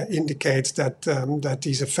indicates that that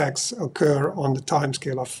these effects occur on the time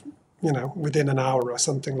scale of within an hour or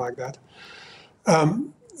something like that.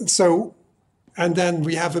 And then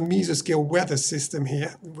we have a mesoscale weather system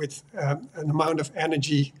here with an amount of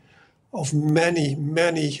energy of many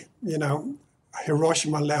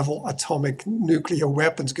Hiroshima-level atomic nuclear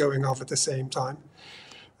weapons going off at the same time.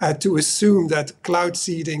 To assume that cloud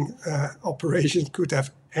seeding operations could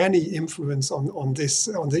have any influence on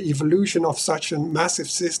the evolution of such a massive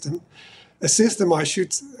system, a system, I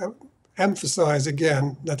should emphasize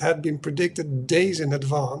again, that had been predicted days in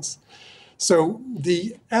advance. So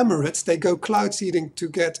the Emirates, they go cloud seeding to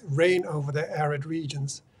get rain over their arid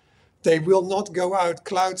regions. They will not go out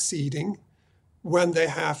cloud seeding when they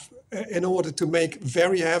have, in order to make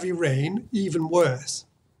very heavy rain even worse.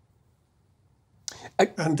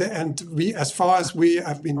 And we, as far as we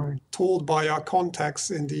have been told by our contacts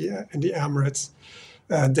in the Emirates,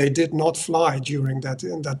 they did not fly during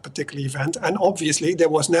that particular event, and obviously there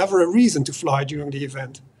was never a reason to fly during the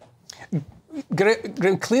event.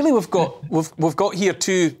 Graham, clearly we've got here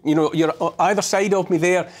two, you're either side of me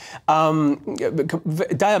there,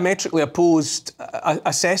 diametrically opposed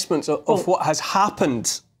assessments of what has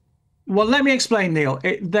happened. Well, let me explain, Neil.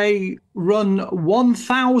 They run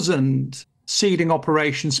 1,000 seeding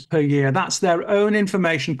operations per year. That's their own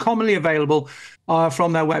information, commonly available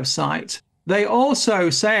from their website. They also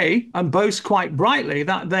say, and boast quite brightly,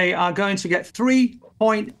 that they are going to get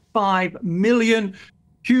 3.5 million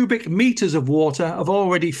cubic meters of water have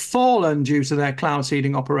already fallen due to their cloud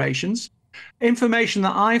seeding operations. Information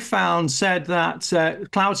that I found said that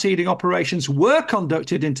cloud seeding operations were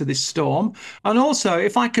conducted into this storm. And also,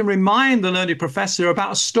 if I can remind the learned professor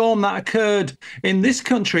about a storm that occurred in this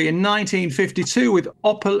country in 1952 with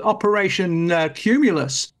Operation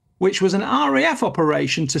Cumulus, which was an RAF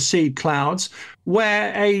operation to seed clouds,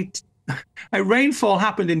 where a rainfall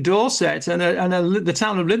happened in Dorset, and the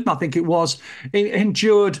town of Lytham, I think it was,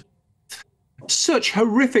 endured such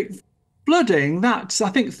horrific flooding that I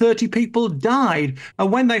think 30 people died.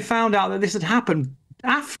 And when they found out that this had happened,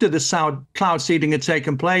 after the cloud seeding had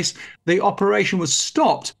taken place, the operation was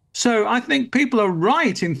stopped. So I think people are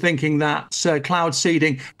right in thinking that cloud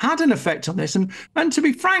seeding had an effect on this. And to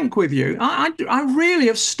be frank with you, I really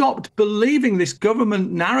have stopped believing this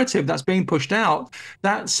government narrative that's being pushed out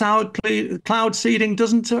that cloud seeding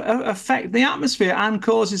doesn't affect the atmosphere and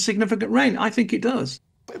causes significant rain. I think it does.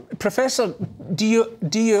 Professor, do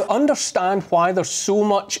you understand why there's so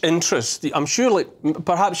much interest? I'm sure,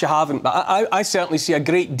 perhaps you haven't, but I certainly see a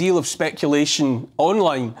great deal of speculation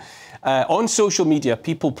online. On social media,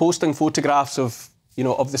 people posting photographs of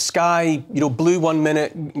the sky, blue 1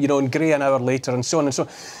 minute, and grey an hour later, and so on and so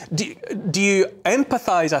on. Do you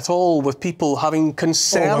empathise at all with people having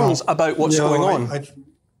concerns about what's going on?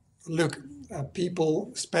 Look,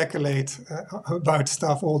 people speculate about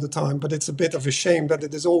stuff all the time, but it's a bit of a shame that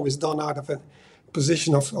it is always done out of a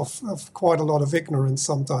position of quite a lot of ignorance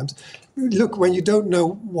sometimes. Look, when you don't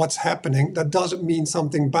know what's happening, that doesn't mean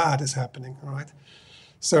something bad is happening, right?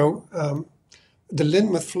 So the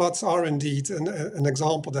Lynmouth floods are indeed an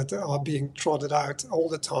example that are being trotted out all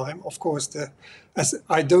the time. Of course, as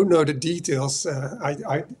I don't know the details.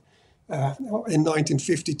 In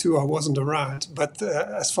 1952, I wasn't around, but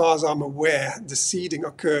as far as I'm aware, the seeding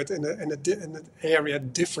occurred in an area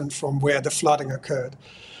different from where the flooding occurred.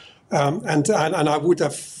 And I would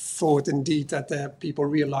have thought indeed that people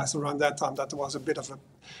realized around that time that there was a bit of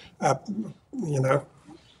a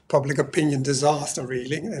public opinion disaster,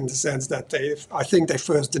 really, in the sense that I think they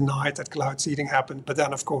first denied that cloud seeding happened, but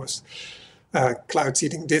then, of course, cloud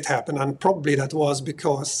seeding did happen, and probably that was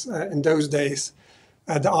because in those days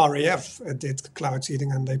the RAF did cloud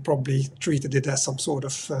seeding, and they probably treated it as some sort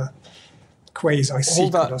of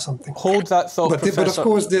quasi-secret or something. Hold that thought, Professor. But of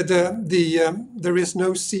course, there is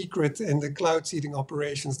no secret in the cloud seeding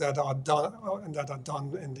operations that are done in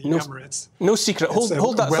the Emirates. No secret. Hold that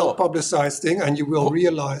thought. It's a well-publicized thing, and you will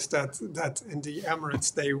realize that in the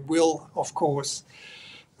Emirates they will, of course,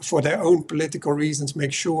 for their own political reasons,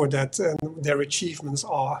 make sure that their achievements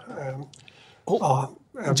are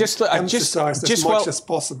emphasized as much as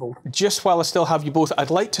possible. Just while I still have you both, I'd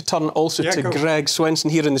like to turn also to Greg Swenson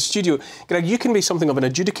here in the studio. Greg, you can be something of an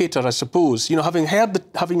adjudicator, I suppose. Having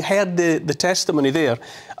heard the testimony there,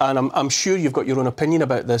 and I'm sure you've got your own opinion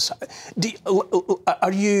about this.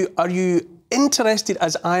 Are you interested,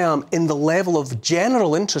 as I am, in the level of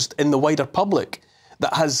general interest in the wider public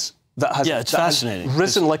that has fascinating.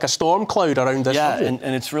 Risen like a storm cloud around this? Yeah,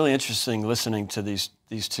 and it's really interesting listening to these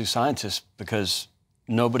two scientists, because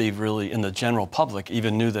nobody really in the general public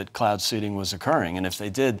even knew that cloud seeding was occurring. And if they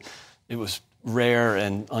did, it was rare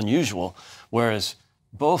and unusual. Whereas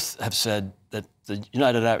both have said that the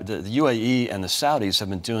UAE and the Saudis have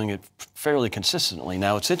been doing it fairly consistently.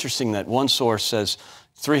 Now, it's interesting that one source says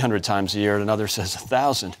 300 times a year and another says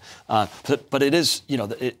 1,000. But it is,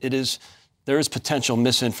 there is potential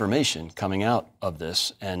misinformation coming out of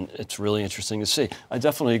this, and it's really interesting to see. I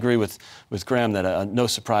definitely agree with Graham that no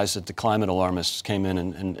surprise that the climate alarmists came in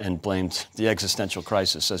and blamed the existential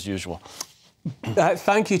crisis as usual.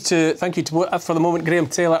 Thank you to both for the moment, Graham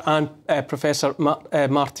Taylor and Professor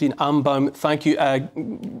Martin Ambaum. Thank you.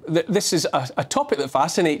 This is a topic that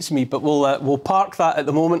fascinates me, but we'll park that at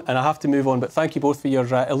the moment, and I have to move on. But thank you both for your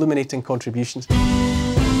illuminating contributions.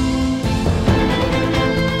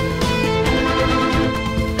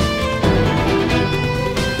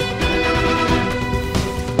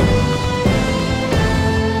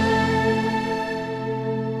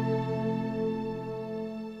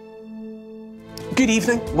 Good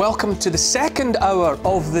evening. Welcome to the second hour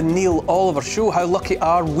of the Neil Oliver Show. How lucky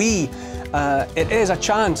are we? It is a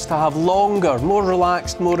chance to have longer, more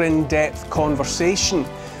relaxed, more in-depth conversation,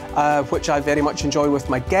 which I very much enjoy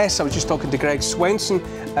with my guests. I was just talking to Greg Swenson,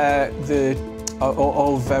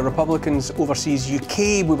 of Republicans Overseas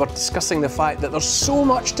UK. We were discussing the fact that there's so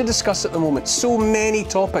much to discuss at the moment, so many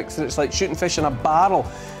topics that it's like shooting fish in a barrel.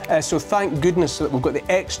 So thank goodness that we've got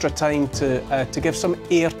the extra time to give some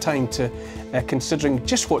airtime to considering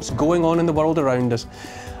just what's going on in the world around us.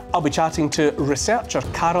 I'll be chatting to researcher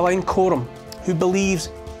Caroline Coram, who believes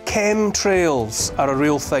chemtrails are a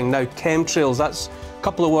real thing. Now, chemtrails, that's a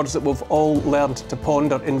couple of words that we've all learned to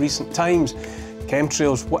ponder in recent times.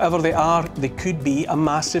 Chemtrails, whatever they are, they could be a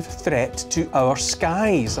massive threat to our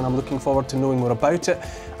skies, and I'm looking forward to knowing more about it.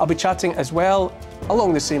 I'll be chatting as well,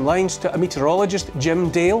 along the same lines, to a meteorologist, Jim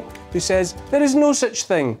Dale, who says there is no such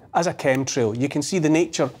thing as a chemtrail. You can see the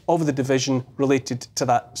nature of the division related to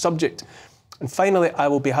that subject. And finally, I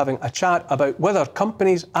will be having a chat about whether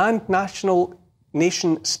companies and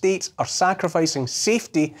nation states are sacrificing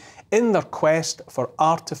safety in their quest for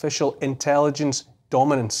artificial intelligence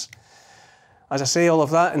dominance. As I say all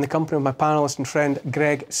of that in the company of my panellist and friend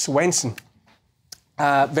Greg Swenson.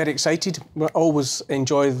 Very excited. We always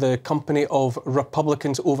enjoy the company of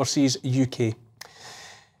Republicans Overseas UK.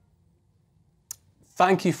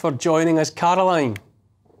 Thank you for joining us, Caroline.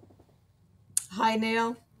 Hi,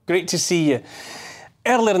 Neil. Great to see you.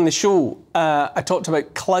 Earlier in the show, I talked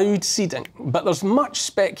about cloud seeding, but there's much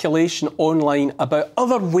speculation online about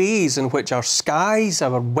other ways in which our skies,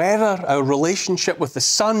 our weather, our relationship with the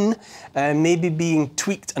sun may be being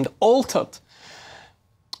tweaked and altered.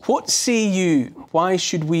 What say you? Why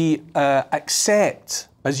should we accept,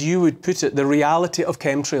 as you would put it, the reality of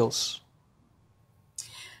chemtrails?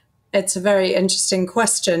 It's a very interesting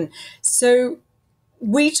question. So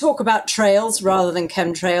we talk about trails rather than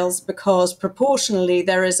chemtrails because proportionally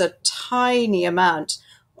there is a tiny amount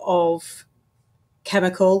of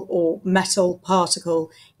chemical or metal particle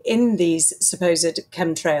in these supposed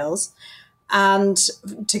chemtrails. And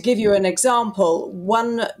to give you an example,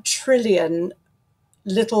 1 trillion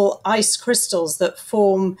little ice crystals that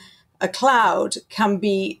form a cloud can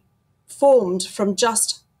be formed from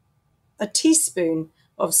just a teaspoon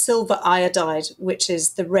of silver iodide, which is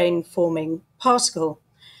the rain-forming particle.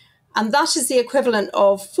 And that is the equivalent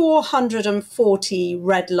of 440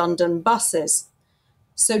 Red London buses.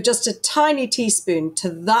 So just a tiny teaspoon to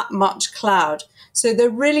that much cloud. So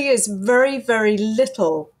there really is very, very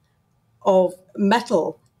little of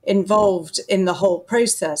metal involved in the whole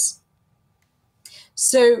process.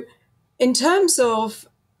 So in terms of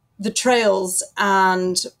the trails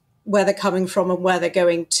and where they're coming from and where they're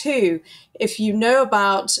going to, if you know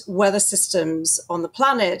about weather systems on the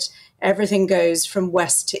planet, everything goes from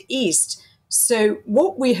west to east. So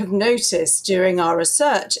what we have noticed during our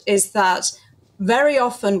research is that very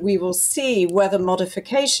often we will see weather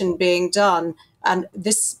modification being done, and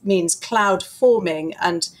this means cloud forming.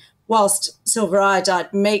 And whilst silver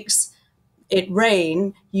iodide makes it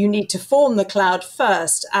rain, you need to form the cloud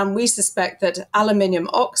first. And we suspect that aluminium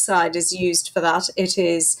oxide is used for that. It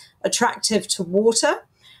is attractive to water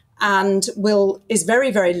and is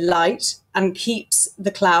very, very light and keeps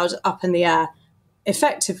the cloud up in the air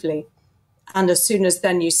effectively. And as soon as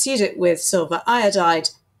then you seed it with silver iodide,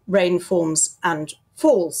 rain forms and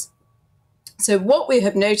falls. So what we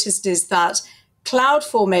have noticed is that cloud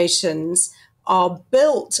formations are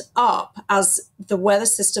built up as the weather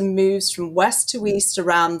system moves from west to east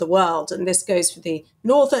around the world. And this goes for the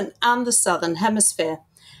northern and the southern hemisphere.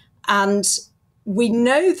 And we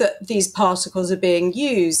know that these particles are being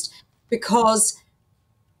used because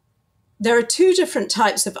there are 2 different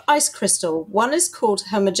types of ice crystal. One is called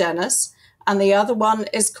homogeneous and the other one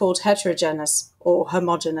is called heterogeneous or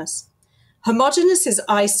homogeneous. Homogeneous is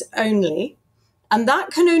ice only, and that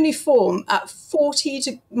can only form at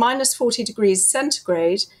minus 40 degrees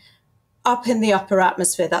centigrade up in the upper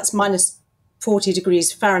atmosphere. That's minus 40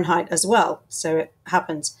 degrees Fahrenheit as well. So it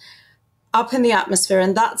happens up in the atmosphere,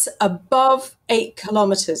 and that's above 8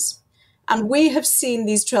 kilometers. And we have seen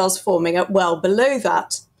these trails forming at well below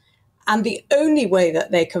that. And the only way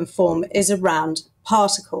that they can form is around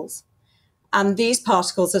particles. And these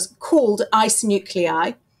particles are called ice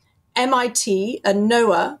nuclei. MIT and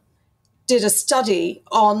NOAA did a study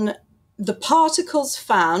on the particles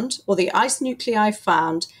found, or the ice nuclei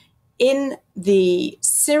found, in the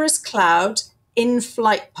cirrus cloud in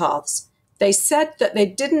flight paths. They said that they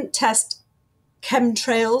didn't test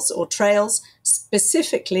chemtrails or trails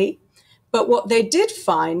specifically, but what they did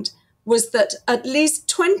find was that at least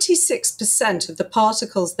 26% of the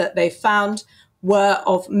particles that they found were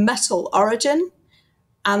of metal origin,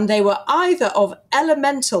 and they were either of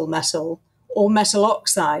elemental metal or metal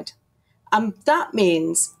oxide. And that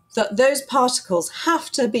means that those particles have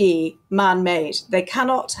to be man-made. They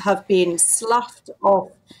cannot have been sloughed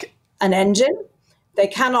off an engine. They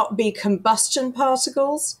cannot be combustion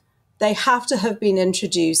particles. They have to have been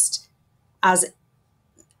introduced as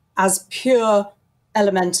pure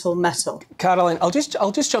elemental metal. Caroline, I'll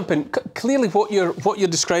just jump in. Clearly, what you're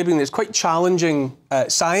describing is quite challenging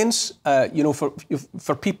science,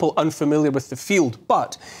 for people unfamiliar with the field.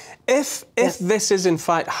 But if this is in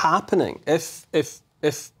fact happening, if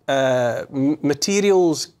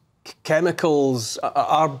materials, chemicals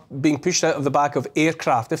are being pushed out of the back of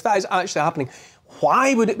aircraft, if that is actually happening,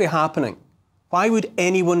 why would it be happening? Why would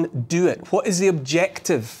anyone do it? What is the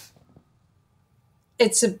objective?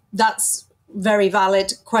 That's very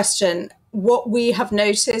valid question. What we have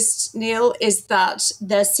noticed, Neil, is that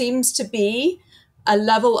there seems to be a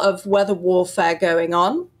level of weather warfare going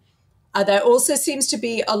on. There also seems to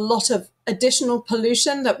be a lot of additional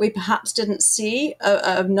pollution that we perhaps didn't see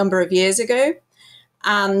a number of years ago.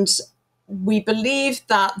 And we believe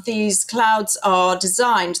that these clouds are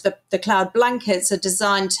designed, the cloud blankets are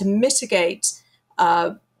designed to mitigate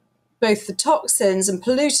both the toxins and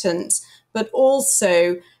pollutants, but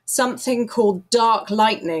also something called dark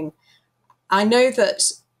lightning. I know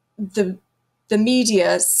that the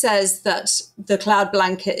media says that the cloud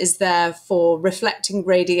blanket is there for reflecting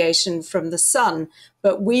radiation from the sun,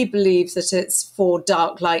 but we believe that it's for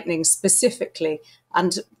dark lightning specifically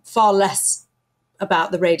and far less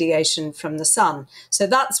about the radiation from the sun. So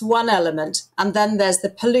that's one element. And then there's the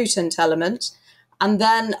pollutant element. And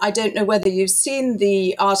then I don't know whether you've seen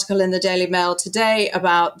the article in the Daily Mail today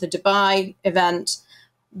about the Dubai event.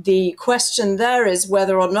 The question there is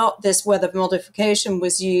whether or not this weather modification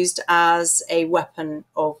was used as a weapon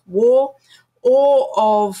of war or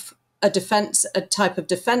of a type of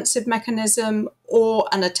defensive mechanism or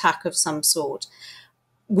an attack of some sort.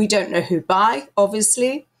 We don't know who by,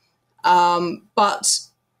 obviously, but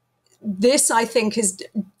this, I think, is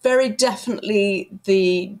very definitely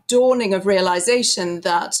the dawning of realization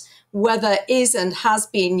that weather is and has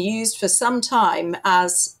been used for some time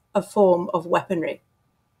as a form of weaponry.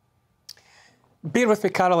 Bear with me,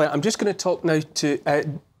 Caroline. I'm just going to talk now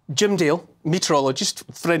to Jim Dale, meteorologist,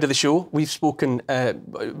 friend of the show. We've spoken a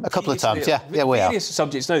couple of times, yeah, we are. Various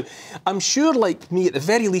subjects. Now, I'm sure, like me, at the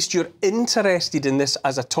very least, you're interested in this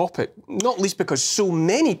as a topic, not least because so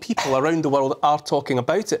many people around the world are talking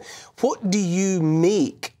about it. What do you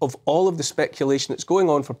make of all of the speculation that's going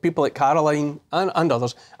on for people like Caroline and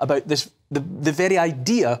others about this, the very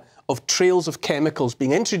idea of trails of chemicals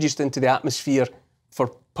being introduced into the atmosphere for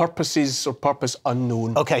purposes or purpose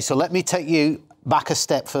unknown? OK, so let me take you back a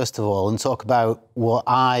step, first of all, and talk about what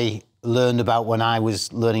I learned about when I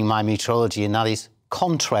was learning my meteorology, and that is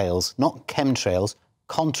contrails, not chemtrails,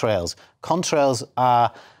 contrails. Contrails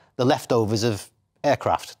are the leftovers of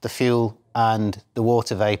aircraft, the fuel and the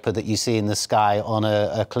water vapour that you see in the sky on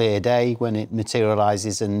a clear day when it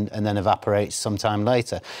materialises and then evaporates sometime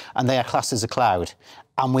later. And they are classed as a cloud.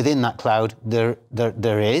 And within that cloud, there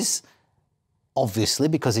is, obviously,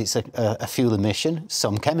 because it's a fuel emission,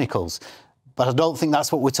 some chemicals. But I don't think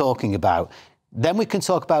that's what we're talking about. Then we can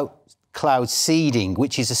talk about cloud seeding,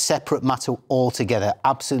 which is a separate matter altogether.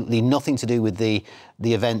 Absolutely nothing to do with the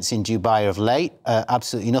events in Dubai of late.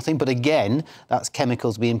 Absolutely nothing. But again, that's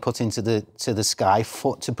chemicals being put into the sky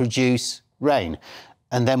to produce rain.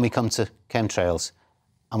 And then we come to chemtrails.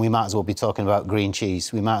 And we might as well be talking about green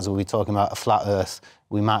cheese. We might as well be talking about a flat earth.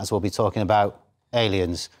 We might as well be talking about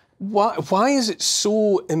aliens. Why is it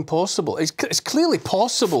so impossible? It's clearly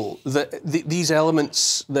possible that these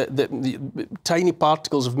elements, the tiny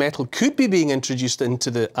particles of metal, could be being introduced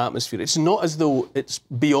into the atmosphere. It's not as though it's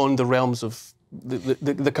beyond the realms of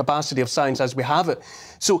the capacity of science as we have it.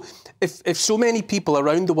 So if so many people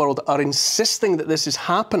around the world are insisting that this is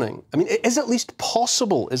happening, I mean, it is at least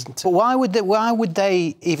possible, isn't it? But why would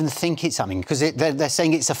they even think it's happening? Because they're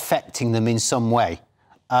saying it's affecting them in some way.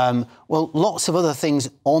 Well, lots of other things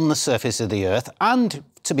on the surface of the Earth and,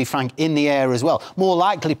 to be frank, in the air as well. More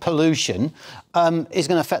likely pollution is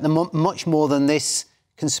going to affect them much more than this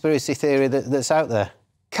conspiracy theory that's out there.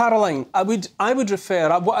 Caroline, I would refer.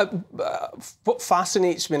 What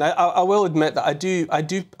fascinates me, and I will admit that I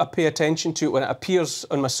do pay attention to it when it appears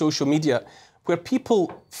on my social media, where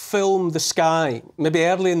people film the sky, maybe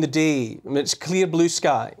early in the day, when it's clear blue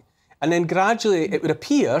sky, and then gradually it would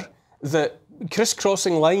appear that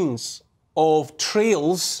crisscrossing lines of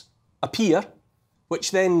trails appear,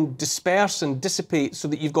 which then disperse and dissipate so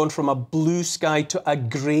that you've gone from a blue sky to a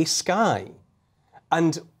grey sky.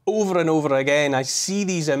 And over again, I see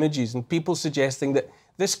these images and people suggesting that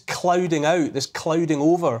this clouding out, this clouding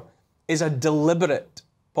over, is a deliberate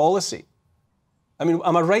policy. I mean,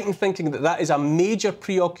 am I right in thinking that that is a major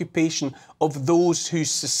preoccupation of those who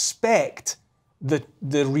suspect the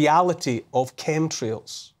reality of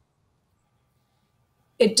chemtrails?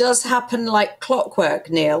 It does happen like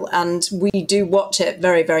clockwork, Neil, and we do watch it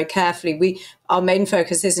very, very carefully. Our main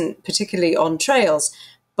focus isn't particularly on trails,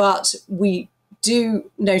 but we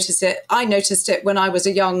do notice it. I noticed it when I was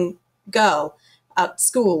a young girl at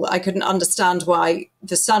school. I couldn't understand why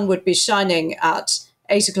the sun would be shining at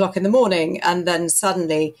 8 o'clock in the morning and then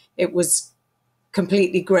suddenly it was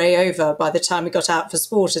completely grey over by the time we got out for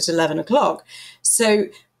sport at 11 o'clock. So,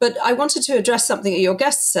 but I wanted to address something that your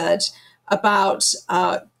guest said about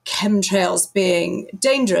chemtrails being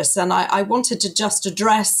dangerous. And I wanted to just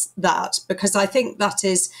address that because I think that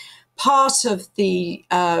is part of the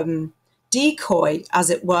decoy, as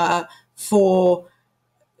it were, for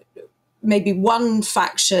maybe one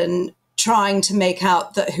faction trying to make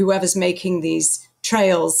out that whoever's making these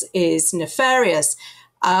trails is nefarious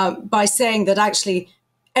by saying that actually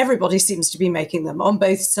everybody seems to be making them on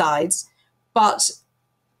both sides, but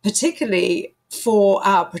particularly for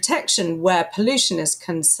our protection where pollution is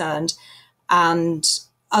concerned and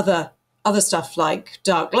other stuff like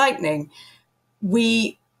dark lightning,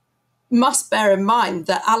 we must bear in mind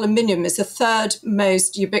that aluminium is the third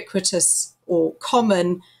most ubiquitous or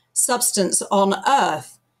common substance on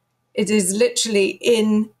Earth. It is literally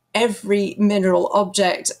in every mineral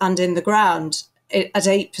object and in the ground at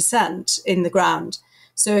 8% in the ground.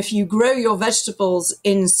 So if you grow your vegetables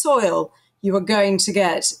in soil, you are going to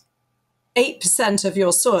get 8% of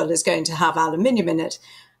your soil is going to have aluminium in it.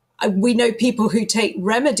 We know people who take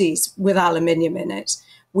remedies with aluminium in it.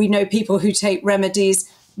 We know people who take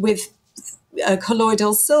remedies with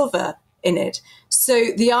colloidal silver in it.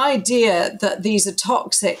 So the idea that these are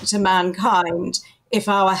toxic to mankind, if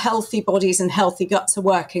our healthy bodies and healthy guts are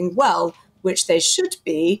working well, which they should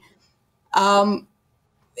be,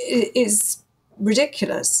 is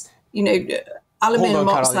ridiculous. You know, aluminium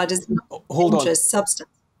oxide is a dangerous substance.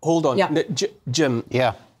 Hold on. Yeah. Jim.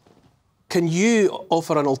 Yeah. Can you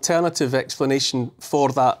offer an alternative explanation for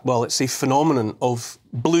that, well, let's say, phenomenon of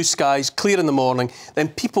blue skies, clear in the morning, then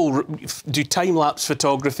people do time-lapse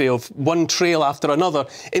photography of one trail after another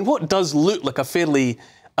in what does look like a fairly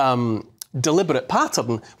deliberate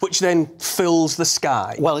pattern, which then fills the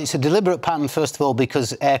sky? Well, it's a deliberate pattern, first of all,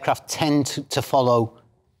 because aircraft tend to follow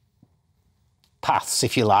paths,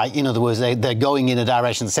 if you like. In other words, they're going in a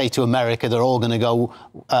direction. Say to America, they're all going to go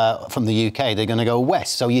from the UK, they're going to go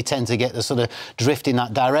west. So you tend to get the sort of drift in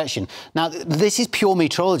that direction. Now, this is pure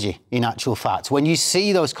meteorology, in actual fact. When you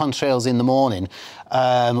see those contrails in the morning,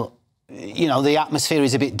 you know, the atmosphere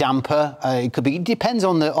is a bit damper. It depends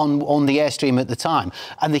on the airstream at the time,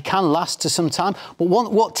 and they can last to some time. But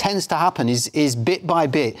what tends to happen is bit by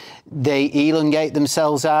bit, they elongate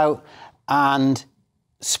themselves out and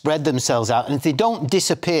spread themselves out, and if they don't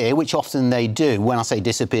disappear, which often they do, when I say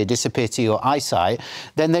disappear to your eyesight,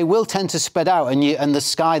 then they will tend to spread out, and the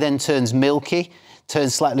sky then turns milky,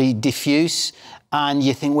 turns slightly diffuse, and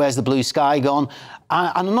you think, where's the blue sky gone?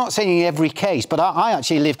 And I'm not saying in every case, but I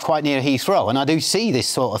actually live quite near Heathrow, and I do see this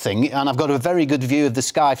sort of thing, and I've got a very good view of the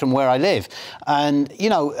sky from where I live. And, you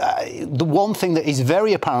know, the one thing that is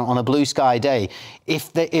very apparent on a blue sky day,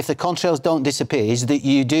 if the contrails don't disappear, is that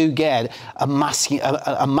you do get a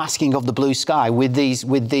masking of the blue sky with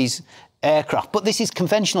these aircraft. But this is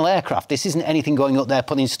conventional aircraft. This isn't anything going up there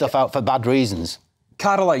putting stuff out for bad reasons.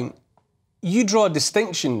 Caroline, you draw a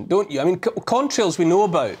distinction, don't you? I mean, contrails we know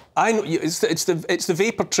about. I know it's the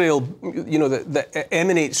vapour trail, you know, that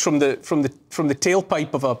emanates from the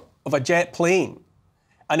tailpipe of a jet plane,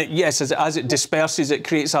 and yes, as it disperses, it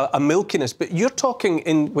creates a milkiness. But you're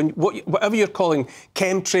talking whatever you're calling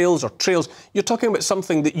chemtrails or trails, you're talking about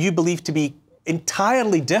something that you believe to be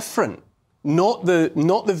entirely different, not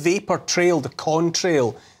the vapour trail, the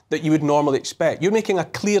contrail that you would normally expect. You're making a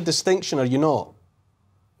clear distinction, are you not?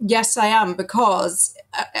 Yes, I am, because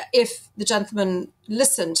if the gentleman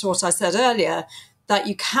listened to what I said earlier, that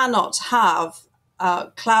you cannot have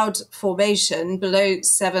cloud formation below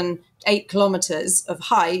 7-8 kilometres of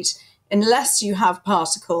height unless you have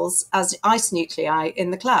particles as ice nuclei in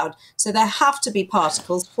the cloud. So there have to be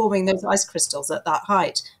particles forming those ice crystals at that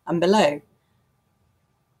height and below.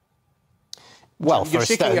 Well, for a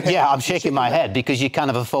start, yeah, I'm shaking my head because you can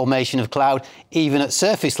have a formation of cloud even at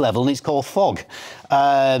surface level, and it's called fog.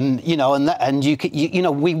 You know, you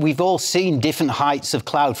know, we've all seen different heights of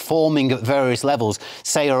cloud forming at various levels.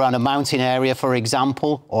 Say around a mountain area, for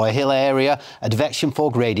example, or a hill area, advection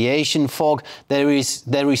fog, radiation fog. There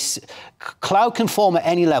is cloud can form at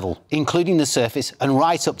any level, including the surface, and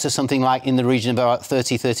right up to something like in the region of about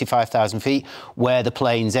 35,000 feet, where the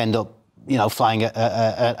planes end up, you know, flying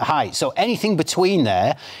at height. So anything between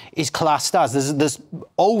there is classed as. There's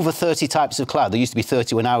over 30 types of cloud. There used to be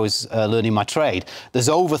 30 when I was learning my trade. There's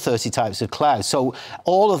over 30 types of cloud. So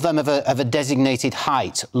all of them have a designated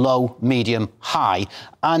height, low, medium, high.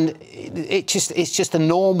 And it's just a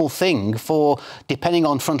normal thing for, depending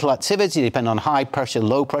on frontal activity, depending on high pressure,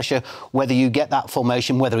 low pressure, whether you get that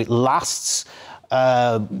formation, whether it lasts.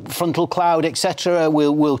 Frontal cloud, etc.,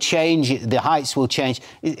 will change. The heights will change.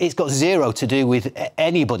 It's got zero to do with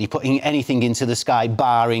anybody putting anything into the sky,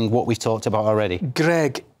 barring what we've talked about already.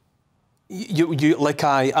 Greg, you like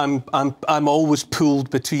I'm always pulled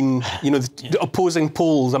between, you know, the opposing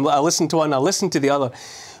poles. I listen to one, I listen to the other.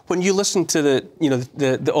 When you listen to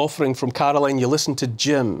the offering from Caroline, you listen to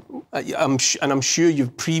Jim, and I'm sure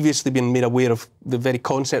you've previously been made aware of the very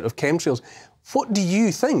concept of chemtrails. What do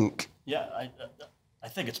you think? Yeah, I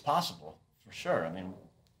think it's possible, for sure. I mean,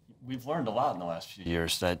 we've learned a lot in the last few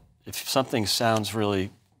years that if something sounds really,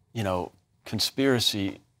 you know,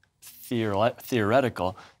 conspiracy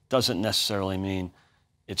theoretical doesn't necessarily mean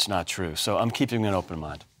it's not true. So I'm keeping an open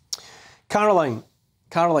mind. Caroline,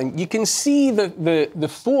 you can see the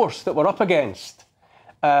force that we're up against.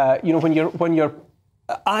 You know, when you're,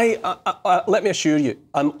 let me assure you,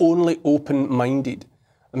 I'm only open-minded.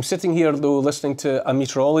 I'm sitting here though listening to a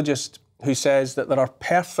meteorologist who says that there are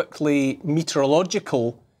perfectly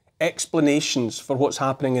meteorological explanations for what's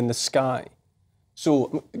happening in the sky.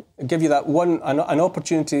 So I'll give you that an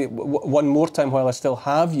opportunity one more time while I still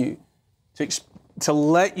have you to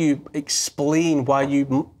let you explain why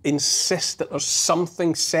you insist that there's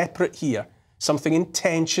something separate here, something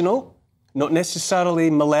intentional, not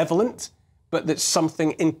necessarily malevolent, but that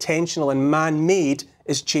something intentional and man-made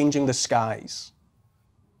is changing the skies.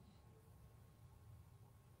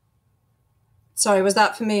 Sorry, was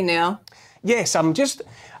that for me, Neil? Yes, I'm just,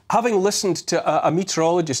 having listened to a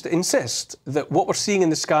meteorologist insist that what we're seeing in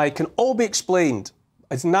the sky can all be explained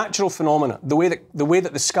as natural phenomena, the way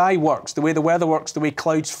that the sky works, the way the weather works, the way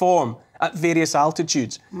clouds form at various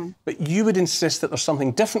altitudes. But you would insist that there's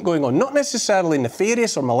something different going on, not necessarily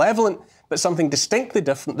nefarious or malevolent, but something distinctly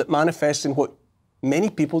different that manifests in what many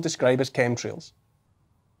people describe as chemtrails.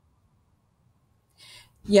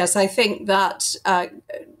 Yes, I think that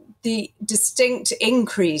the distinct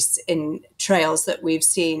increase in trails that we've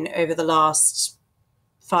seen over the last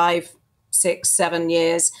 5, 6, 7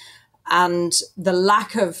 years, and the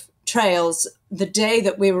lack of trails, the day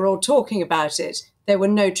that we were all talking about it, there were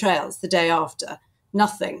no trails the day after,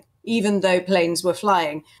 nothing, even though planes were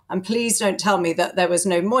flying. And please don't tell me that there was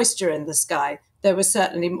no moisture in the sky. There was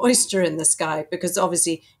certainly moisture in the sky, because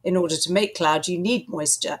obviously in order to make cloud, you need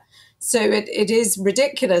moisture. So it is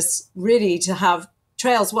ridiculous, really, to have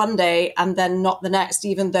trails one day and then not the next,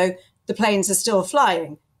 even though the planes are still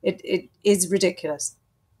flying. It is ridiculous.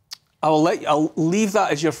 I'll leave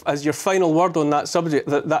that as your final word on that subject.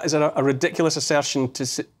 That is a ridiculous assertion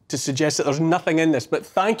to suggest that there's nothing in this. But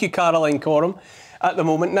thank you, Caroline Coram, at the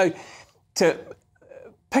moment. Now, to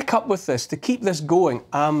pick up with this, to keep this going,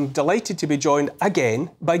 I'm delighted to be joined again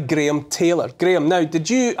by Graham Taylor. Graham, now,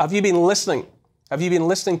 have you been listening? Have you been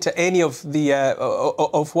listening to any of the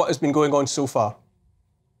of what has been going on so far?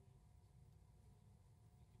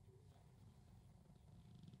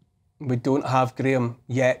 We don't have Graham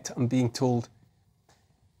yet, I'm being told.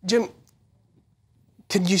 Jim,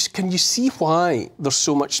 can you see why there's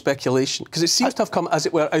so much speculation? Because it seems to have come, as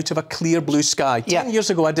it were, out of a clear blue sky. 10 years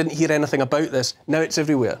ago, I didn't hear anything about this. Now it's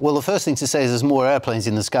everywhere. Well, the first thing to say is there's more airplanes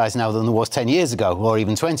in the skies now than there was 10 years ago, or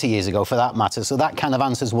even 20 years ago, for that matter. So that kind of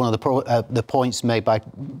answers one of the points made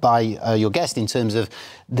by your guest in terms of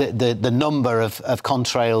the number of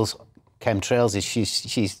contrails, chemtrails, as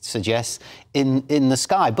she suggests, in the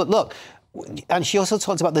sky. But look, and she also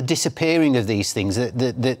talked about the disappearing of these things,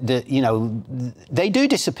 that you know, they do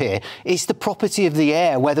disappear. It's the property of the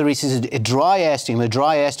air, whether it is a dry airstream. A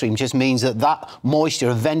dry airstream just means that moisture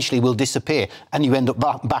eventually will disappear and you end up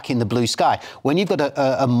back in the blue sky. When you've got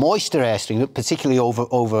a moisture airstream, particularly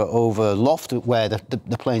over loft where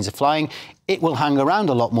the planes are flying, it will hang around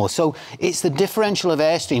a lot more. So it's the differential of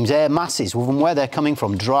airstreams, air masses, from where they're coming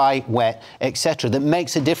from, dry, wet, etc., that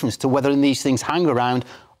makes a difference to whether these things hang around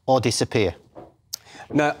or disappear.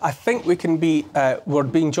 Now, I think we're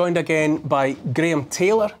being joined again by Graham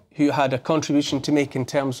Taylor, who had a contribution to make in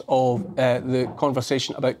terms of the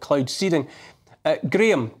conversation about cloud seeding.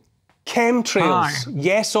 Graham, chemtrails, Hi.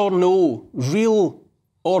 yes or no, real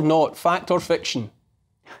or not, fact or fiction?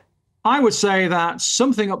 I would say that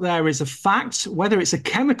something up there is a fact. Whether it's a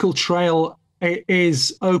chemical trail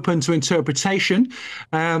is open to interpretation.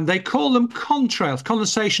 They call them contrails,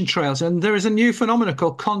 condensation trails, and there is a new phenomenon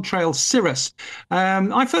called contrail cirrus.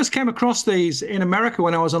 I first came across these in America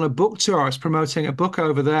when I was on a book tour. I was promoting a book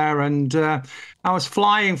over there, and I was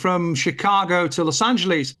flying from Chicago to Los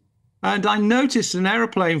Angeles, and I noticed an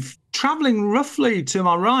aeroplane traveling roughly to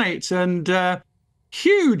my right, and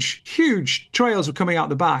huge trails were coming out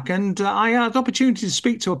the back. And I had the opportunity to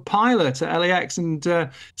speak to a pilot at LAX and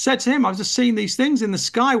said to him, I've just seen these things in the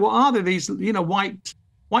sky. What are they? These,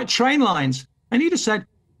 white train lines. And he just said,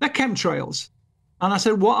 they're chemtrails. And I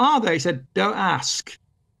said, what are they? He said, don't ask.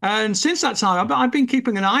 And since that time, I've been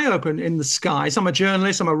keeping an eye open in the skies. I'm a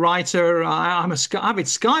journalist, I'm a writer, I'm an avid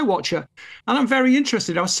sky watcher, and I'm very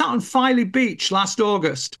interested. I was sat on Filey Beach last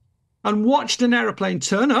August and watched an aeroplane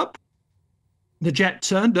turn up. The jet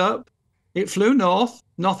turned up, it flew north,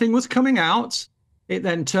 nothing was coming out. It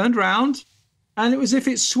then turned round, and it was as if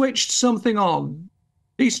it switched something on.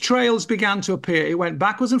 These trails began to appear. It went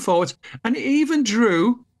backwards and forwards, and it even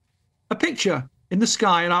drew a picture in the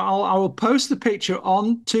sky. And I will post the picture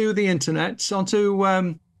onto the internet,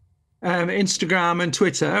 onto Instagram and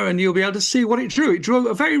Twitter, and you'll be able to see what it drew. It drew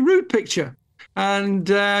a very rude picture. And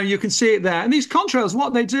you can see it there. And these contrails,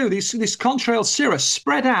 what they do, this contrail cirrus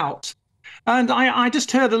spread out. And I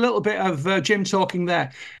just heard a little bit of Jim talking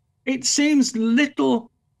there. It seems little,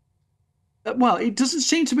 well, it doesn't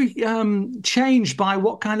seem to be changed by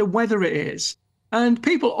what kind of weather it is. And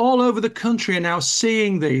people all over the country are now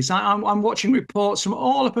seeing these. I'm watching reports from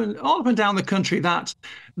all up and down the country that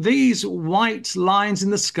these white lines in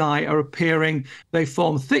the sky are appearing. They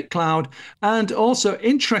form thick cloud. And also,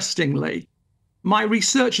 interestingly, my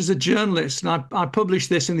research as a journalist, and I published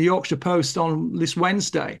this in the Yorkshire Post on this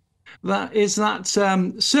Wednesday, that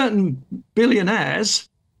certain billionaires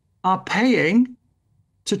are paying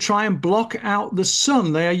to try and block out the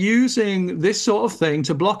sun. They are using this sort of thing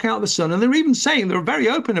to block out the sun. And they're even saying, they're very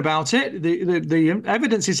open about it, the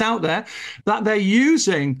evidence is out there, that they're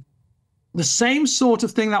using the same sort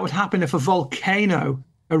of thing that would happen if a volcano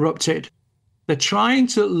erupted. They're trying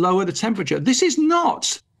to lower the temperature. This is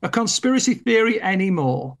not a conspiracy theory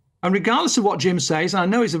anymore. And regardless of what Jim says, and I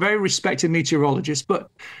know he's a very respected meteorologist,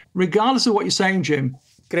 but regardless of what you're saying, Jim,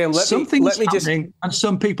 Graham, something's happening and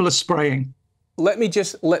some people are spraying. Let me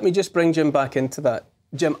just bring Jim back into that.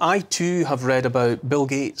 Jim, I too have read about Bill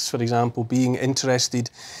Gates, for example, being interested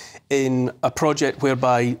in a project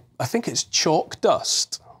whereby I think it's chalk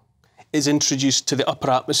dust is introduced to the upper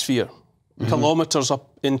atmosphere, kilometres up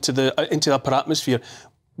into the upper atmosphere,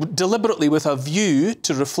 deliberately with a view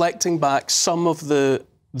to reflecting back some of the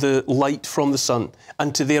light from the sun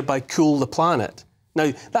and to thereby cool the planet.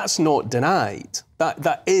 Now, that's not denied.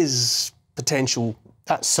 That is potential.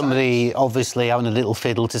 That's somebody obviously having a little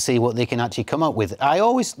fiddle to see what they can actually come up with. I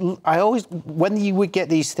always, when you would get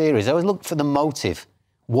these theories, I always look for the motive.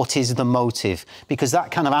 What is the motive? Because that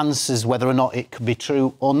kind of answers whether or not it could be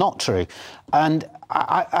true or not true. And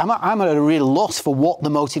I'm at a real loss for what the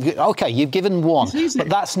motive is. OK, you've given one, but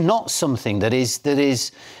that's not something that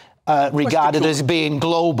is regarded as being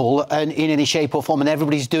global and in any shape or form, and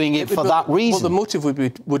everybody's doing it for that reason. Well, the motive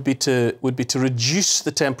would be to reduce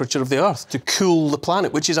the temperature of the Earth, to cool the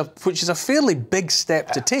planet, which is a fairly big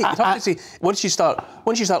step to take. Once you start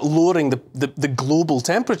lowering the global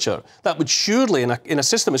temperature, that would surely, in a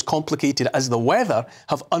system as complicated as the weather,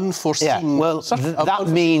 have unforeseen. Yeah, well, that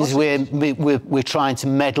means we're trying to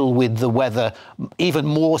meddle with the weather even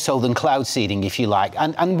more so than cloud seeding, if you like,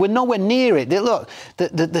 and we're nowhere near it. Look,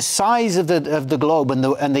 the size of the globe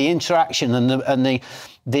and the interaction and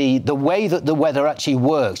the way that the weather actually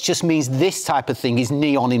works just means this type of thing is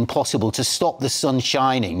neon impossible to stop the sun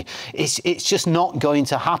shining. It's just not going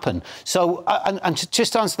to happen. So, and to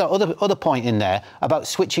just answer that other point in there about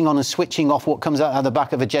switching on and switching off what comes out of the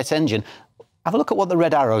back of a jet engine. Have a look at what the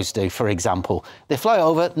red arrows do, for example. They fly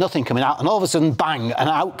over, nothing coming out, and all of a sudden, bang, and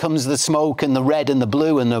out comes the smoke and the red and the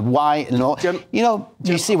blue and the white and all. Jim,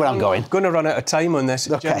 you see where I'm going? I'm going to run out of time on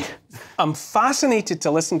this. Okay. Jim, I'm fascinated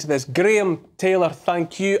to listen to this. Graham Taylor,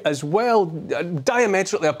 thank you as well.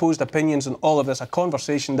 Diametrically opposed opinions on all of this, a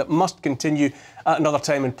conversation that must continue at another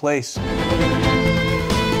time and place.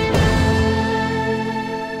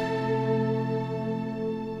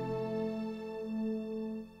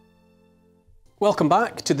 Welcome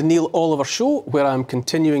back to the Neil Oliver Show, where I'm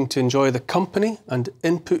continuing to enjoy the company and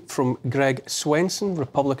input from Greg Swenson,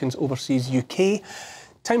 Republicans Overseas UK.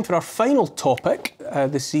 Time for our final topic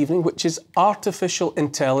this evening, which is artificial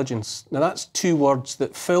intelligence. Now, that's two words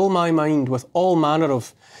that fill my mind with all manner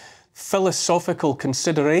of philosophical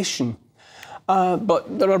consideration.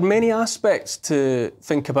 But there are many aspects to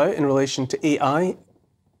think about in relation to AI.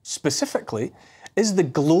 Specifically, is the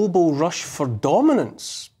global rush for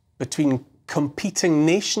dominance between competing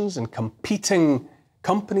nations and competing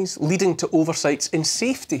companies leading to oversights in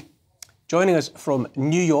safety? Joining us from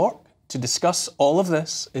New York to discuss all of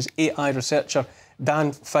this is AI researcher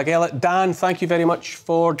Dan Faggella. Dan, thank you very much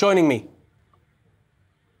for joining me.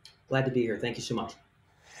 Glad to be here. Thank you so much.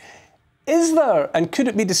 Is there, and could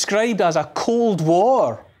it be described as a Cold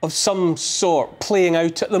War of some sort playing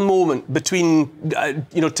out at the moment between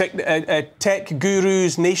tech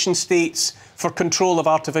gurus, nation states for control of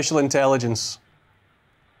artificial intelligence?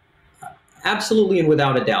 Absolutely, and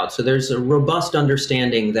without a doubt. So there's a robust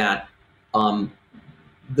understanding that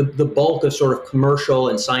the bulk of sort of commercial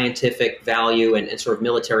and scientific value and sort of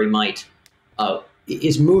military might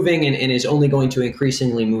is moving and is only going to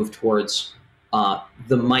increasingly move towards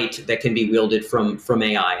the might that can be wielded from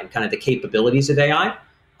AI and kind of the capabilities of AI.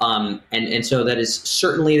 And so that is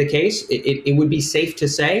certainly the case. It would be safe to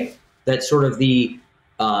say that sort of the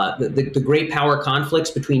great power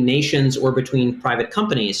conflicts between nations or between private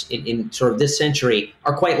companies in sort of this century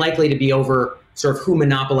are quite likely to be over sort of who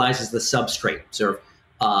monopolizes the substrate. Sort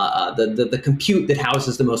the compute that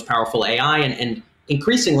houses the most powerful AI, and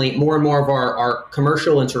increasingly more and more of our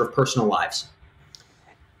commercial and sort of personal lives.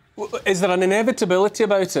 Is there an inevitability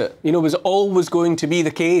about it? You know, was it always going to be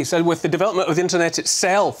the case? And with the development of the internet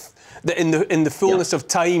itself, that in the fullness of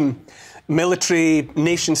time, military,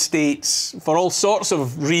 nation states, for all sorts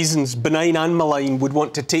of reasons, benign and malign, would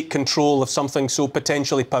want to take control of something so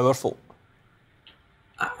potentially powerful?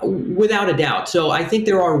 Without a doubt. So I think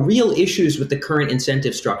there are real issues with the current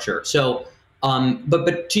incentive structure. So,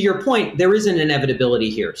 but to your point, there is an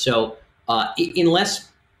inevitability here. So unless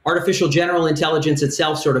artificial general intelligence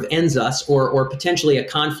itself sort of ends us, or potentially a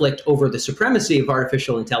conflict over the supremacy of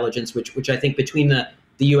artificial intelligence, which I think between the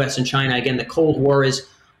US and China, again, the Cold War is,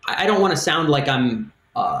 I don't want to sound like I'm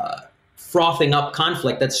frothing up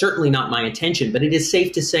conflict. That's certainly not my intention, but it is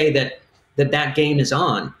safe to say that game is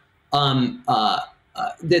on.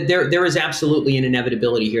 There is absolutely an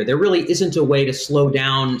inevitability here. There really isn't a way to slow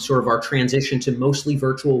down sort of our transition to mostly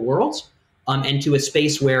virtual worlds, and to a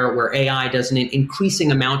space where AI does an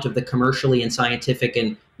increasing amount of the commercially and scientific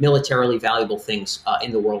and militarily valuable things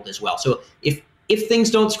in the world as well. So if things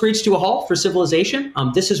don't screech to a halt for civilization,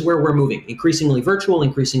 this is where we're moving. Increasingly virtual,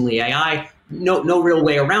 increasingly AI, no real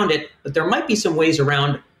way around it, but there might be some ways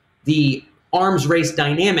around the arms race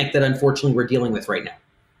dynamic that unfortunately we're dealing with right now.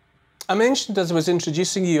 I mentioned as I was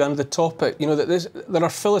introducing you and the topic, you know, that there are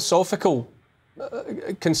philosophical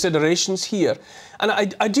considerations here. And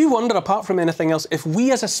I do wonder, apart from anything else, if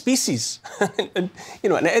we as a species, and, you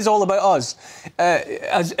know, and it is all about us,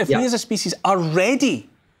 if we as a species are ready.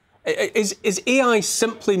 Is AI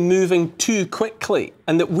simply moving too quickly,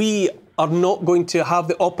 and that we are not going to have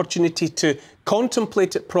the opportunity to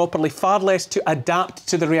contemplate it properly, far less to adapt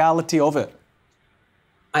to the reality of it?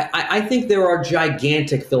 I think there are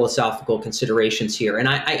gigantic philosophical considerations here, and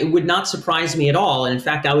it would not surprise me at all. And in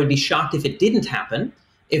fact, I would be shocked if it didn't happen,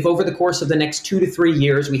 if over the course of the next 2 to 3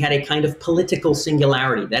 years, we had a kind of political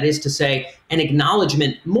singularity. That is to say, an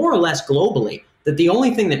acknowledgement, more or less globally, that the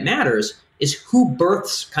only thing that matters is who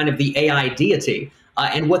births kind of the AI deity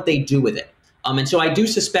and what they do with it. And so I do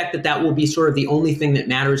suspect that will be sort of the only thing that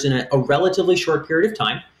matters in a relatively short period of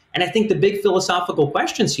time. And I think the big philosophical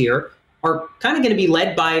questions here are kind of going to be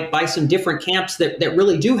led by some different camps that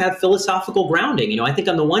really do have philosophical grounding. You know, I think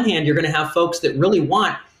on the one hand, you're going to have folks that really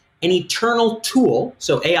want an eternal tool,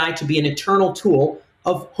 so AI to be an eternal tool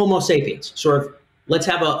of Homo sapiens. Sort of, let's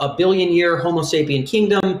have a billion-year Homo sapien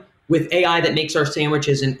kingdom with AI that makes our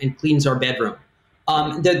sandwiches and cleans our bedroom.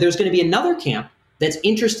 There's going to be another camp that's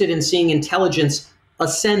interested in seeing intelligence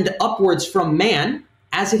ascend upwards from man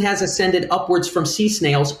as it has ascended upwards from sea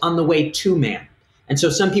snails on the way to man. And so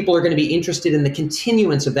some people are going to be interested in the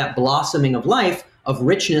continuance of that blossoming of life, of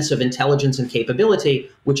richness, of intelligence and capability,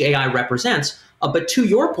 which AI represents. But to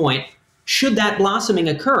your point, should that blossoming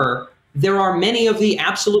occur, there are many of the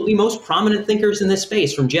absolutely most prominent thinkers in this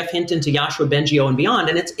space, from Jeff Hinton to Yoshua Bengio and beyond,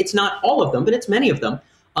 and it's not all of them, but it's many of them,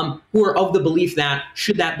 who are of the belief that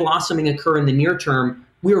should that blossoming occur in the near term,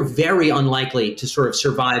 we are very unlikely to sort of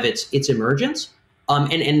survive its emergence.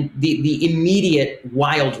 And the immediate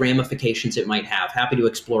wild ramifications it might have. Happy to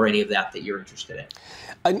explore any of that you're interested in.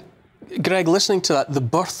 And Greg, listening to that, the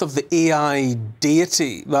birth of the AI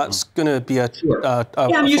deity, that's going to be a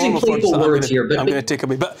I'm using playful words here, but I'm going to take a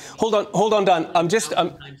bit. But hold on, Dan.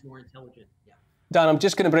 Dan, I'm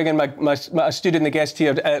just going to bring in my student, the guest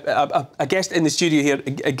here, a guest in the studio here,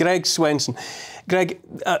 Greg Swenson. Greg,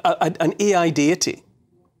 an AI deity.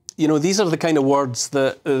 You know, these are the kind of words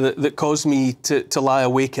that cause me to lie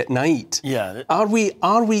awake at night. Yeah. Are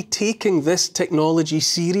we taking this technology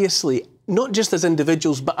seriously, not just as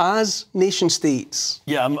individuals, but as nation states?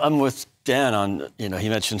 Yeah, I'm with Dan on, you know, he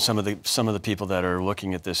mentioned some of the people that are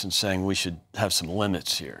looking at this and saying we should have some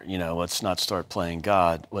limits here. You know, let's not start playing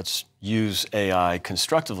God. Let's use AI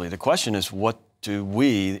constructively. The question is, what do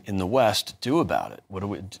we in the West do about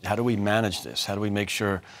it? How do we manage this? How do we make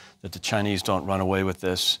sure that the Chinese don't run away with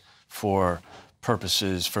this for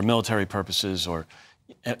military purposes,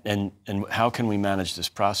 and how can we manage this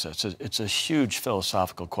process? It's a huge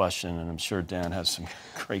philosophical question, and I'm sure Dan has some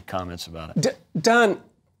great comments about it. Dan,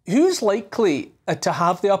 who's likely to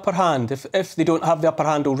have the upper hand if they don't have the upper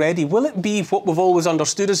hand already? Will it be what we've always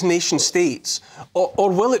understood as nation states, or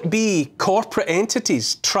will it be corporate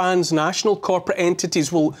entities, transnational corporate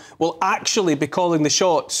entities will actually be calling the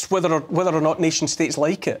shots, whether or not nation states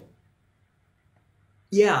like it?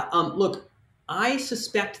 Yeah, look, I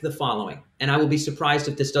suspect the following, and I will be surprised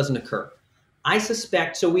if this doesn't occur. I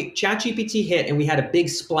suspect, so ChatGPT hit and we had a big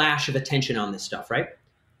splash of attention on this stuff, right?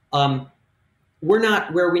 we're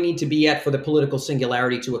not where we need to be yet for the political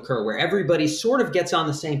singularity to occur, where everybody sort of gets on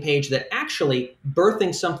the same page that actually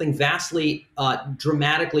birthing something vastly,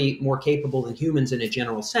 dramatically more capable than humans in a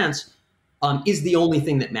general sense is the only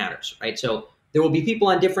thing that matters, right? So there will be people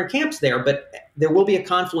on different camps there, but there will be a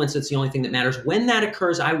confluence that's the only thing that matters. When that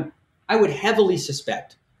occurs, I would heavily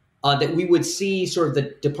suspect that we would see sort of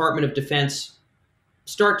the Department of Defense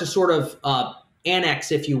start to sort of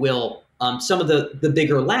annex, if you will, some of the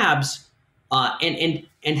bigger labs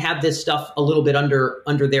and have this stuff a little bit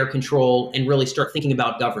under their control and really start thinking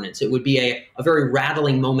about governance. It would be a very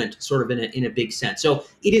rattling moment, sort of in a big sense. So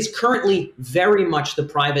it is currently very much the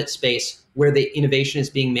private space where the innovation is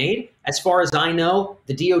being made. As far as I know,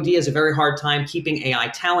 the DoD has a very hard time keeping AI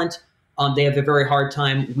talent. They have a very hard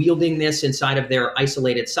time wielding this inside of their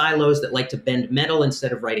isolated silos that like to bend metal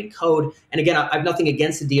instead of writing code. And again, I have nothing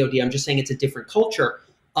against the DoD. I'm just saying it's a different culture.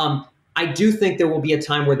 I do think there will be a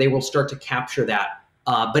time where they will start to capture that.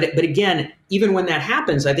 But again, even when that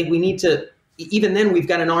happens, I think we need to, even then we've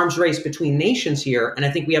got an arms race between nations here. And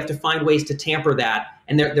I think we have to find ways to tamper that.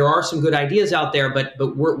 And there are some good ideas out there, but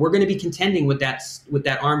we're going to be contending with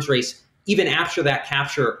that arms race even after that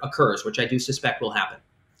capture occurs, which I do suspect will happen.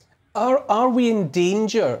 Are we in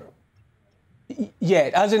danger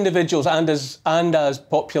yet, as individuals and as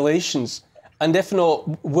populations? And if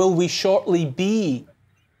not, will we shortly be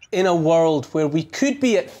in a world where we could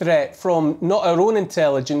be at threat from not our own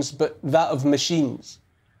intelligence, but that of machines?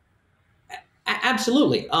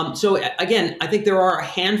 Absolutely. So again, I think there are a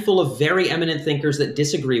handful of very eminent thinkers that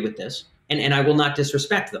disagree with this, and I will not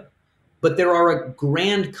disrespect them. But there are a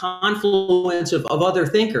grand confluence of other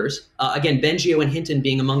thinkers, again, Bengio and Hinton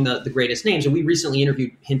being among the greatest names. And we recently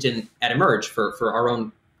interviewed Hinton at Emerge for our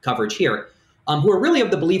own coverage here, who are really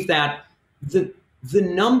of the belief that the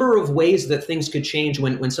number of ways that things could change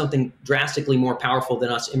when something drastically more powerful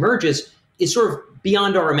than us emerges is sort of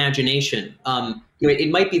beyond our imagination.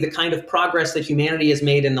 It might be the kind of progress that humanity has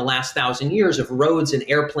made in the last 1,000 years of roads and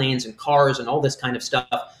airplanes and cars and all this kind of stuff,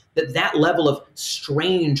 that level of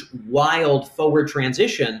strange, wild forward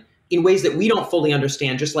transition in ways that we don't fully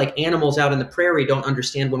understand, just like animals out in the prairie don't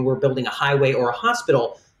understand when we're building a highway or a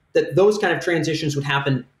hospital, that those kind of transitions would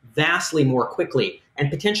happen vastly more quickly and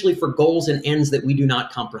potentially for goals and ends that we do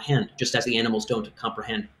not comprehend, just as the animals don't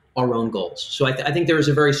comprehend our own goals. So I think there is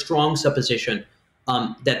a very strong supposition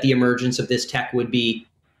that the emergence of this tech would be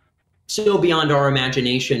so beyond our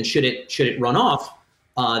imagination, should it run off,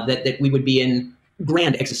 that we would be in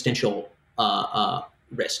grand existential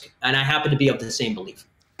risk. And I happen to be of the same belief.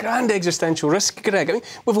 Grand existential risk, Greg. I mean,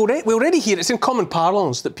 we already hear it's in common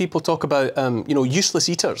parlance that people talk about, useless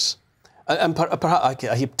eaters. And perhaps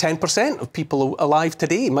I hear 10% of people alive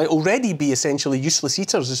today might already be essentially useless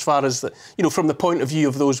eaters as far as, from the point of view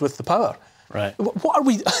of those with the power. Right. What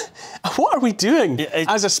are we doing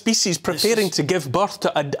as a species preparing to give birth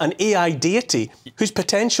to an AI deity whose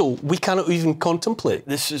potential we cannot even contemplate?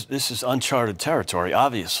 This is uncharted territory,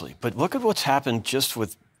 obviously. But look at what's happened just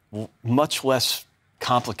with much less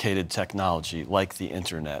complicated technology like the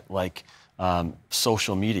internet, like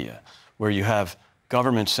social media, where you have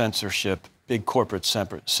government censorship, big corporate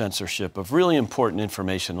censorship of really important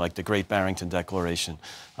information like the Great Barrington Declaration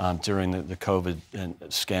during the COVID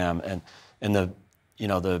scam and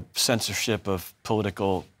the censorship of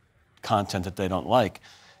political content that they don't like,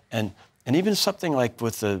 and even something like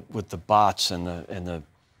with the bots and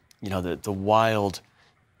the wild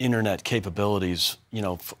internet capabilities,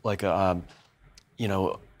 like a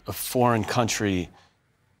foreign country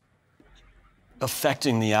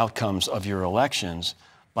affecting the outcomes of your elections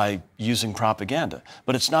by using propaganda.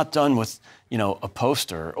 But it's not done with, a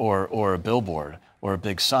poster or a billboard or a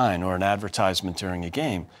big sign or an advertisement during a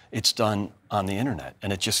game. It's done on the internet,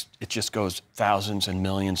 and it just goes thousands and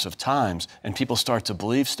millions of times, and people start to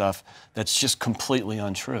believe stuff that's just completely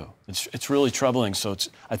untrue. It's really troubling. So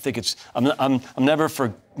I'm never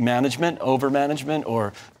for management, over management,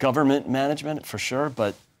 or government management for sure,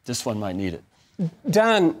 but this one might need it.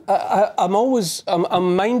 Dan,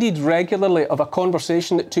 I'm minded regularly of a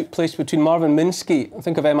conversation that took place between Marvin Minsky, I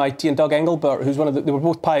think of MIT, and Doug Engelbart, who's they were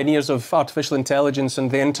both pioneers of artificial intelligence and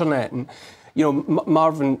the internet. And,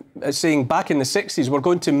 Marvin is saying back in the 60s, we're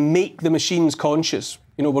going to make the machines conscious.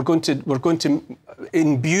 We're going to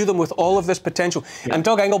imbue them with all of this potential. Yeah. And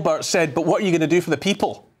Doug Engelbart said, but what are you going to do for the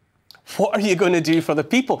people? What are you going to do for the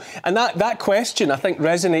people? And that question, I think,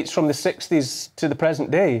 resonates from the 60s to the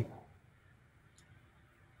present day.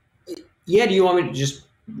 Yeah, do you want me to just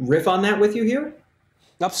riff on that with you here?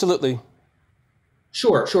 Absolutely.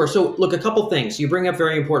 Sure. So look, a couple things. You bring up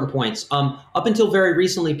very important points. Up until very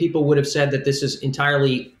recently, people would have said that this is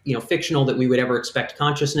entirely, fictional, that we would ever expect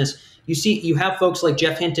consciousness. You have folks like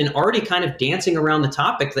Jeff Hinton already kind of dancing around the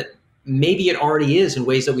topic that maybe it already is in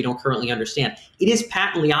ways that we don't currently understand. It is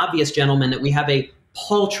patently obvious, gentlemen, that we have a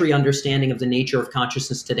paltry understanding of the nature of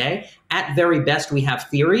consciousness today. At very best, we have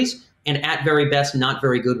theories, and at very best, not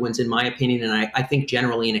very good ones, in my opinion, and I think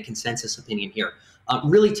generally in a consensus opinion here.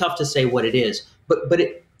 Really tough to say what it is, but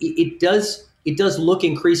it does look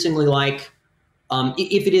increasingly like,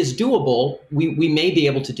 if it is doable, we may be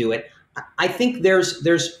able to do it. I think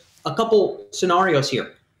there's a couple scenarios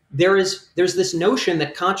here. There's this notion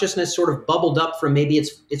that consciousness sort of bubbled up from maybe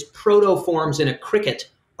its proto forms in a cricket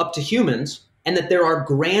up to humans, and that there are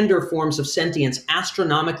grander forms of sentience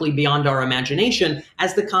astronomically beyond our imagination,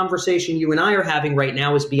 as the conversation you and I are having right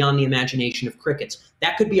now is beyond the imagination of crickets.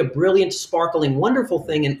 That could be a brilliant, sparkling, wonderful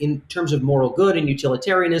thing in terms of moral good and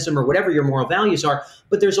utilitarianism or whatever your moral values are.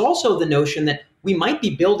 But there's also the notion that we might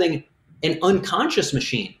be building an unconscious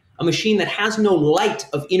machine, a machine that has no light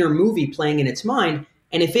of inner movie playing in its mind.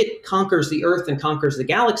 And if it conquers the Earth and conquers the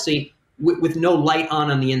galaxy with no light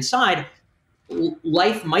on the inside,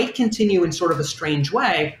 life might continue in sort of a strange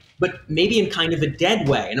way, but maybe in kind of a dead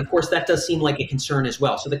way. And of course, that does seem like a concern as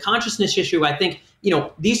well. So the consciousness issue, I think,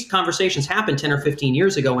 these conversations happened 10 or 15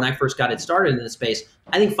 years ago when I first got it started in this space.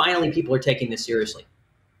 I think finally people are taking this seriously.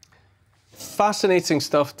 Fascinating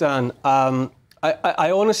stuff, Dan.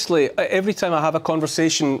 I honestly, every time I have a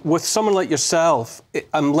conversation with someone like yourself,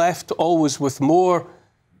 I'm left always with more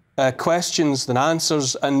questions than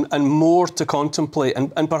answers, and more to contemplate,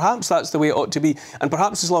 and perhaps that's the way it ought to be, and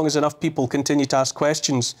perhaps as long as enough people continue to ask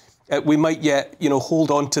questions, we might yet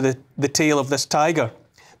hold on to the tail of this tiger.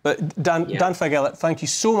 But Dan Fagelet, thank you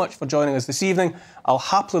so much for joining us this evening. I'll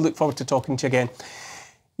happily look forward to talking to you again.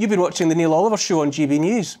 You've been watching the Neil Oliver Show on GB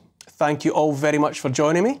News. Thank you all very much for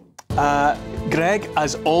joining me. Greg,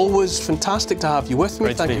 as always, fantastic to have you with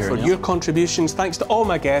me. Thank you for your contributions. Thanks to all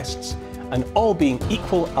my guests. And all being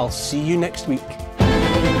equal, I'll see you next week.